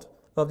occult,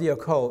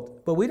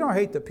 but we don't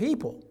hate the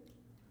people.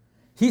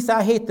 He said,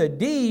 I hate the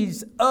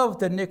deeds of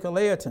the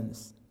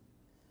Nicolaitans.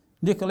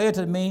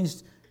 Nicolaitan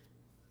means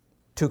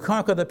to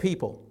conquer the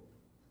people.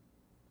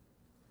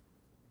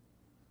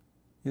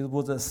 It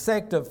was a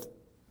sect of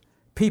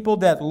people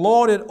that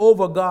lorded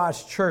over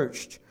God's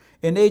church,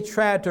 and they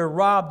tried to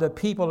rob the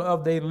people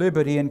of their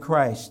liberty in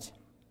Christ.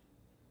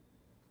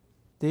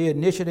 They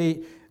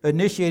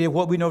initiated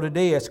what we know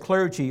today as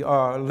clergy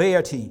or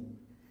laity.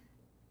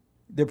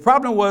 The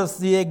problem was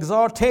the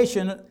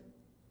exaltation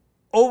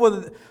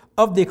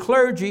of the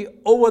clergy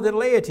over the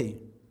laity.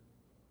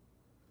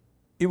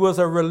 It was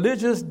a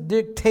religious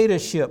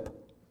dictatorship,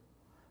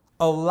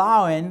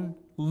 allowing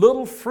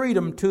little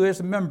freedom to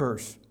its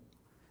members.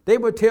 They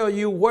would tell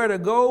you where to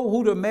go,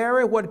 who to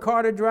marry, what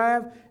car to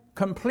drive,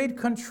 complete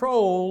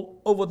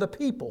control over the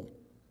people.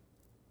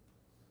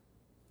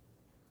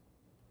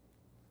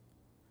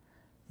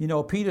 You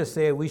know, Peter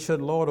said we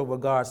should lord over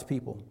God's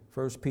people.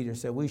 First Peter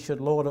said we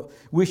shouldn't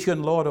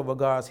lord over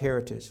God's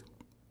heritage.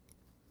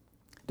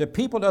 The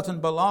people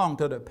doesn't belong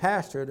to the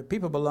pastor. The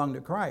people belong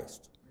to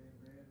Christ.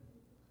 Amen.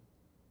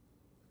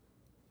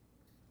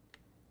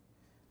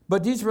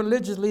 But these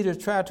religious leaders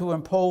tried to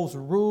impose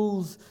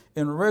rules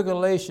and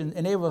regulations,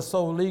 and they were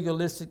so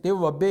legalistic. They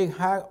were a big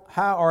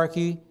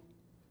hierarchy,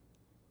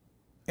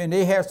 and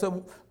they had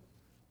to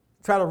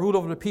try to rule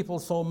over the people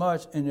so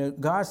much. And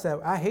God said,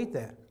 I hate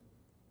that.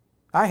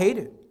 I hate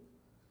it.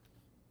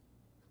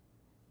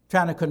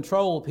 Trying to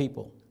control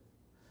people.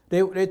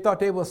 They thought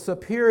they were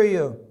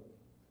superior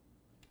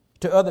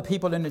to other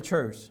people in the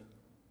church.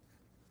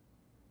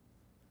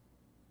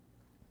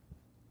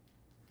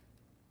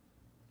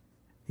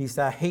 He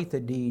said, I hate the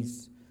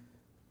deeds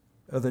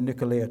of the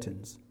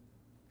Nicolaitans.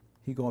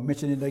 He's going to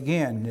mention it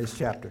again in this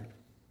chapter.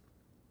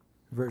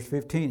 Verse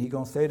 15, he's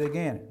going to say it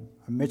again.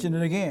 I mentioned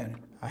it again.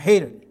 I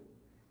hate it.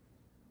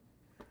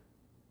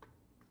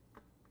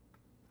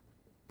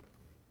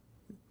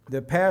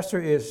 The pastor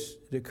is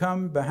to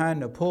come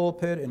behind the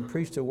pulpit and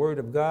preach the word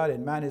of God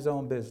and mind his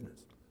own business.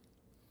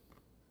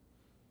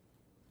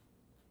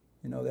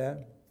 You know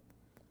that?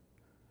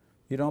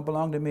 You don't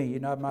belong to me.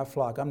 You're not my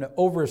flock. I'm the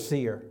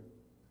overseer.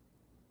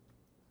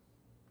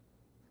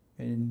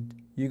 And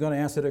you're going to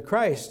answer to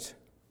Christ.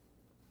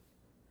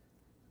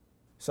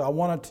 So I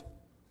want to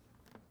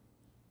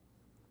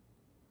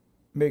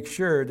make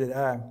sure that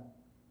I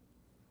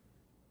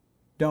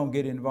don't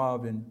get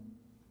involved in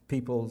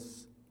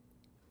people's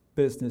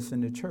business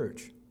in the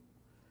church.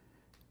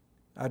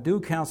 I do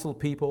counsel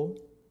people.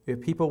 If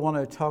people want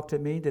to talk to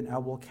me, then I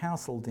will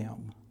counsel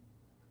them.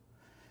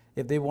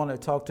 If they want to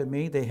talk to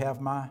me, they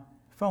have my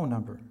phone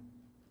number.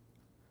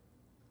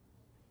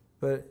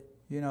 But,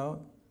 you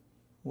know,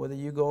 whether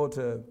you go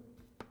to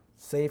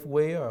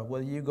Safeway or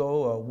whether you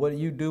go or what do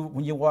you do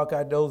when you walk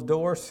out those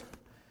doors,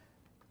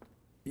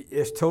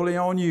 it's totally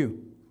on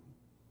you.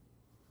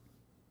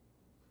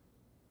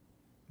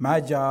 My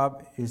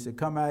job is to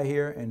come out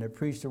here and to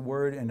preach the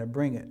word and to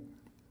bring it.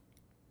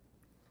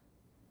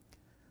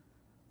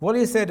 What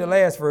he said the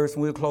last verse,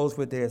 and we'll close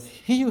with this.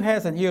 He who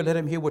has an ear, let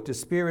him hear what the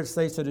Spirit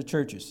says to the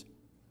churches.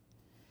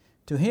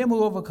 To him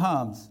who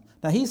overcomes.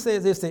 Now he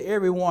says this to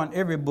everyone,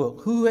 every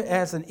book. Who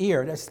has an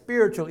ear, that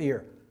spiritual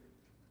ear,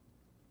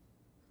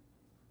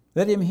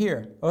 let him hear.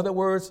 In other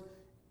words,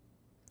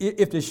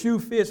 if the shoe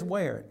fits,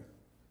 wear it.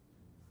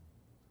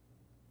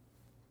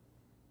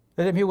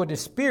 Let him hear what the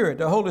Spirit,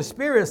 the Holy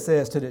Spirit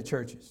says to the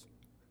churches.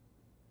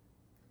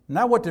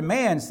 Not what the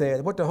man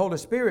says, what the Holy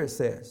Spirit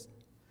says.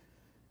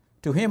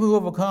 To him who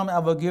overcomes, I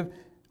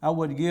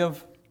would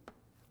give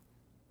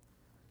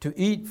to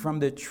eat from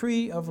the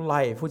tree of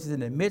life, which is in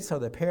the midst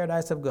of the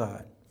paradise of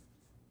God.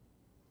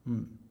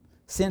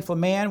 Sinful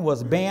man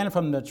was banned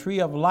from the tree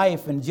of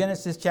life in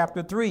Genesis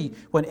chapter 3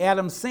 when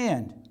Adam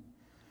sinned.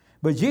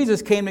 But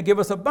Jesus came to give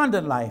us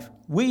abundant life.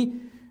 We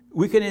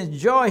can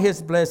enjoy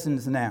his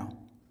blessings now.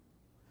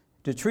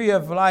 The tree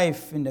of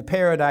life in the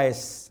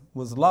paradise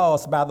was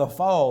lost by the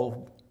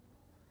fall,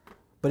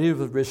 but it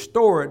was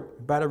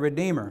restored by the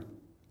Redeemer.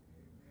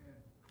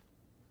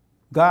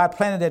 God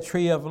planted that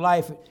tree of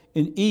life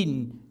in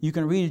Eden. You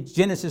can read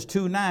Genesis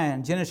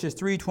 2:9, Genesis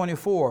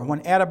 3:24.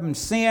 When Adam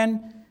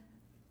sinned,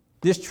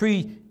 this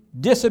tree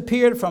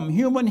disappeared from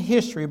human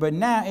history, but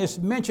now it's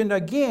mentioned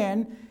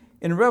again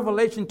in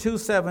Revelation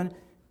 2:7,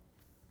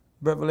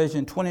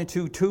 Revelation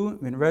 22:2,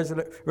 and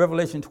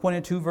Revelation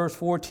 22, verse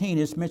 14,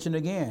 it's mentioned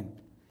again.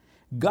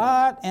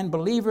 God and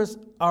believers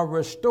are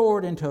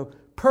restored into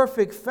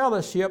perfect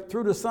fellowship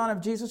through the Son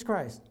of Jesus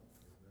Christ.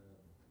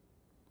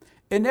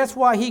 And that's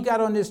why he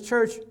got on this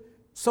church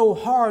so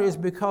hard, is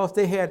because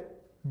they had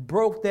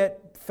broke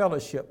that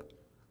fellowship.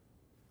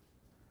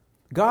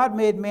 God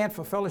made man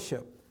for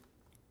fellowship.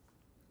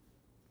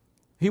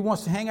 He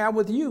wants to hang out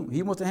with you.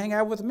 He wants to hang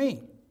out with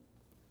me.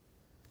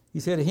 He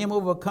said, him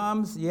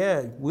overcomes,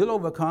 we'll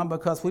overcome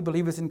because we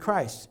believe it's in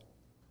Christ.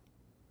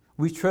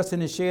 We trust in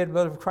the shed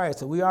blood of Christ,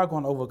 so we are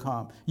going to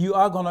overcome. You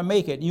are going to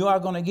make it. You are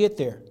going to get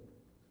there.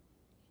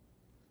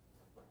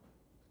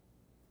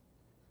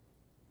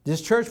 This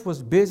church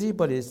was busy,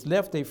 but it's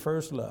left their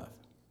first love.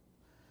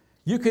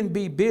 You can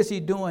be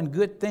busy doing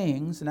good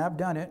things, and I've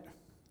done it,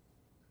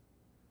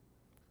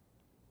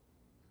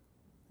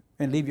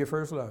 and leave your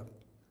first love.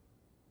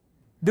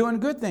 Doing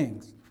good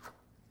things.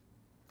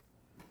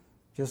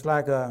 Just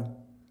like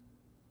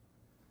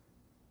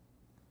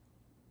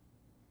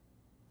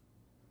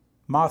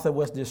Martha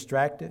was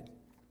distracted.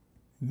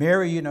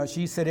 Mary,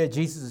 she sat at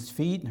Jesus'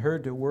 feet and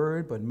heard the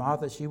word, but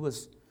Martha,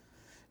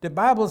 the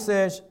Bible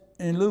says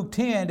in Luke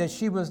 10 that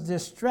she was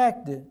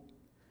distracted.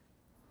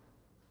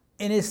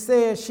 And it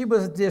says she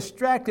was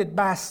distracted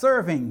by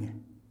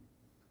serving.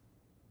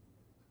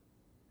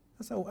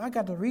 So I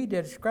got to read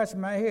that, scratching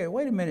my head.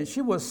 Wait a minute,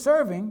 she was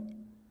serving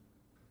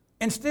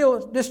and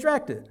still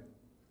distracted.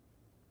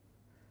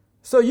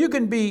 So you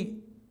can be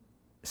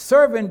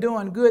serving,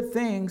 doing good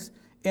things,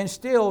 and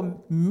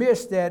still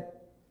miss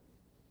that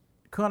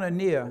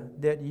koinonia,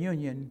 that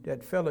union,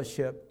 that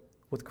fellowship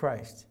with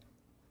Christ.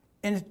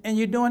 And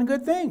you're doing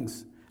good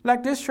things.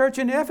 Like this church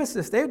in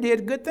Ephesus, they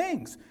did good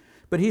things.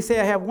 But he said,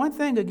 I have one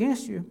thing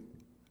against you.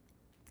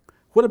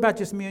 What about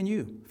just me and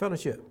you?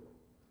 Fellowship.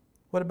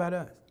 What about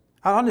us?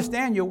 I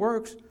understand your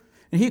works.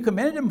 And he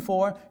commended them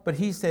for it, but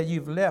he said,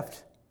 you've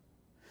left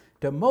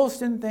the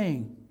most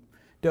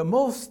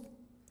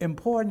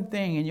important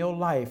thing in your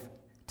life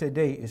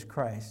today is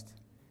Christ.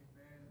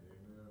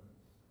 Amen.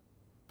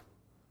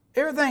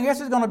 Everything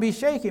else is going to be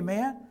shaky,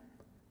 man.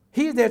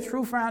 He's their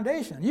true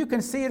foundation. You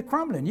can see it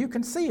crumbling. You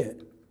can see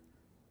it.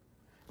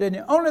 Then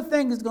the only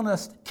thing that's going to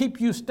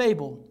keep you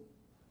stable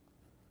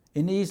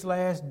in these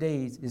last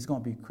days is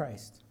going to be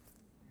Christ.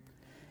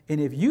 And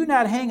if you're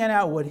not hanging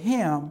out with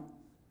him,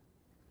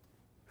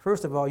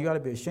 first of all, you ought to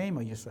be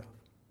ashamed of yourself.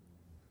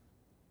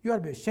 You ought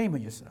to be ashamed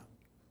of yourself.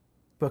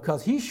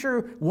 Because he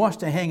sure wants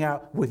to hang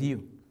out with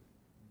you.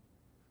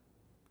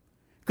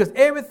 Because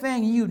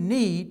everything you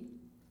need,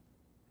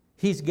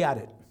 he's got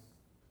it.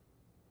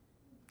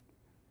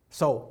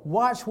 So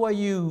watch what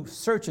you're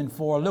searching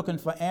for, looking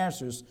for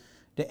answers.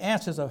 The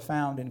answers are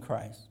found in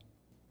Christ.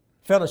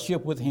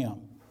 Fellowship with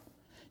him.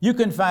 You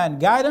can find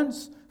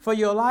guidance for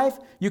your life.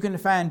 You can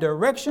find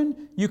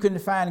direction. You can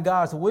find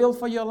God's will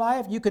for your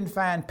life. You can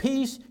find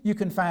peace. You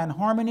can find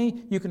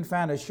harmony. You can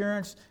find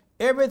assurance.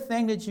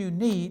 Everything that you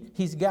need,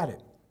 he's got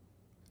it.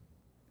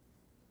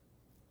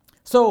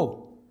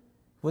 So,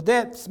 with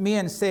that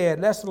being said,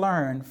 let's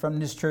learn from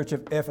this church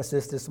of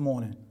Ephesus this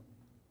morning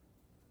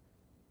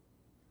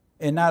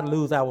and not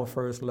lose our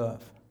first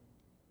love.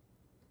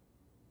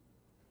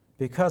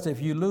 Because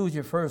if you lose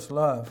your first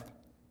love,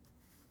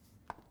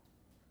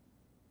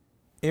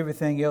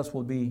 everything else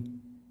will be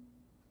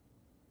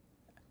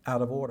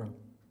out of order.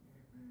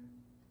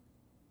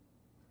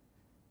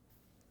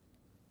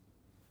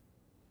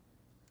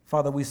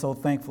 Father, we're so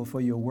thankful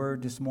for your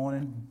word this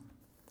morning.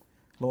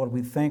 Lord,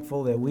 we're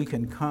thankful that we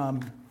can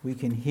come, we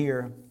can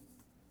hear.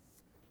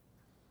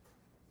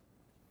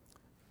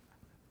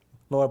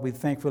 Lord, we're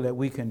thankful that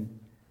we can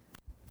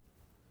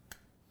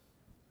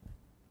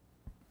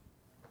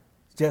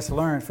just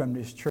learn from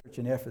this church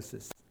in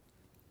Ephesus.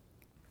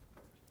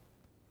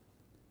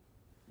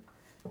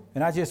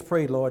 And I just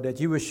pray, Lord, that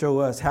you would show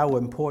us how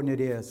important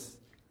it is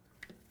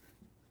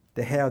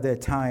to have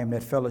that time,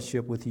 that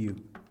fellowship with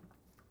you.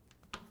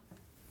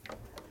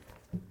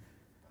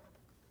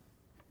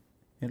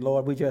 And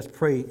Lord, we just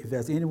pray, if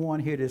there's anyone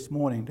here this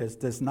morning that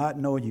does not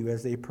know you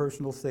as a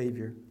personal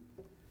Savior,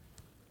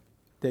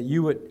 that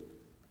you would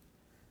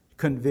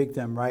convict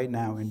them right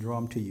now and draw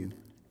them to you.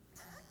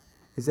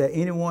 Is there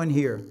anyone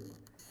here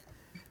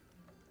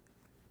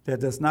that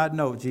does not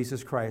know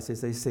Jesus Christ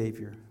as a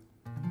Savior?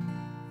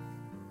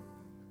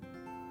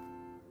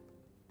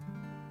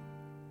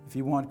 If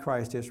you want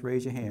Christ, just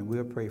raise your hand.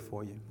 We'll pray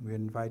for you. We'll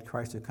invite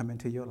Christ to come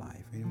into your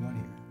life. Anyone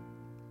here?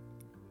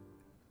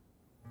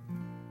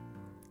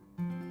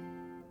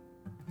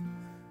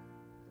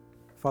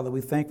 Father,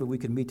 we thank that we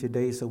can meet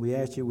today, so we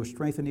ask you to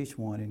strengthen each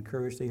one,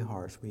 encourage their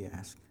hearts, we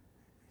ask.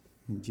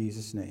 In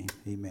Jesus' name,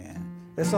 amen. Let's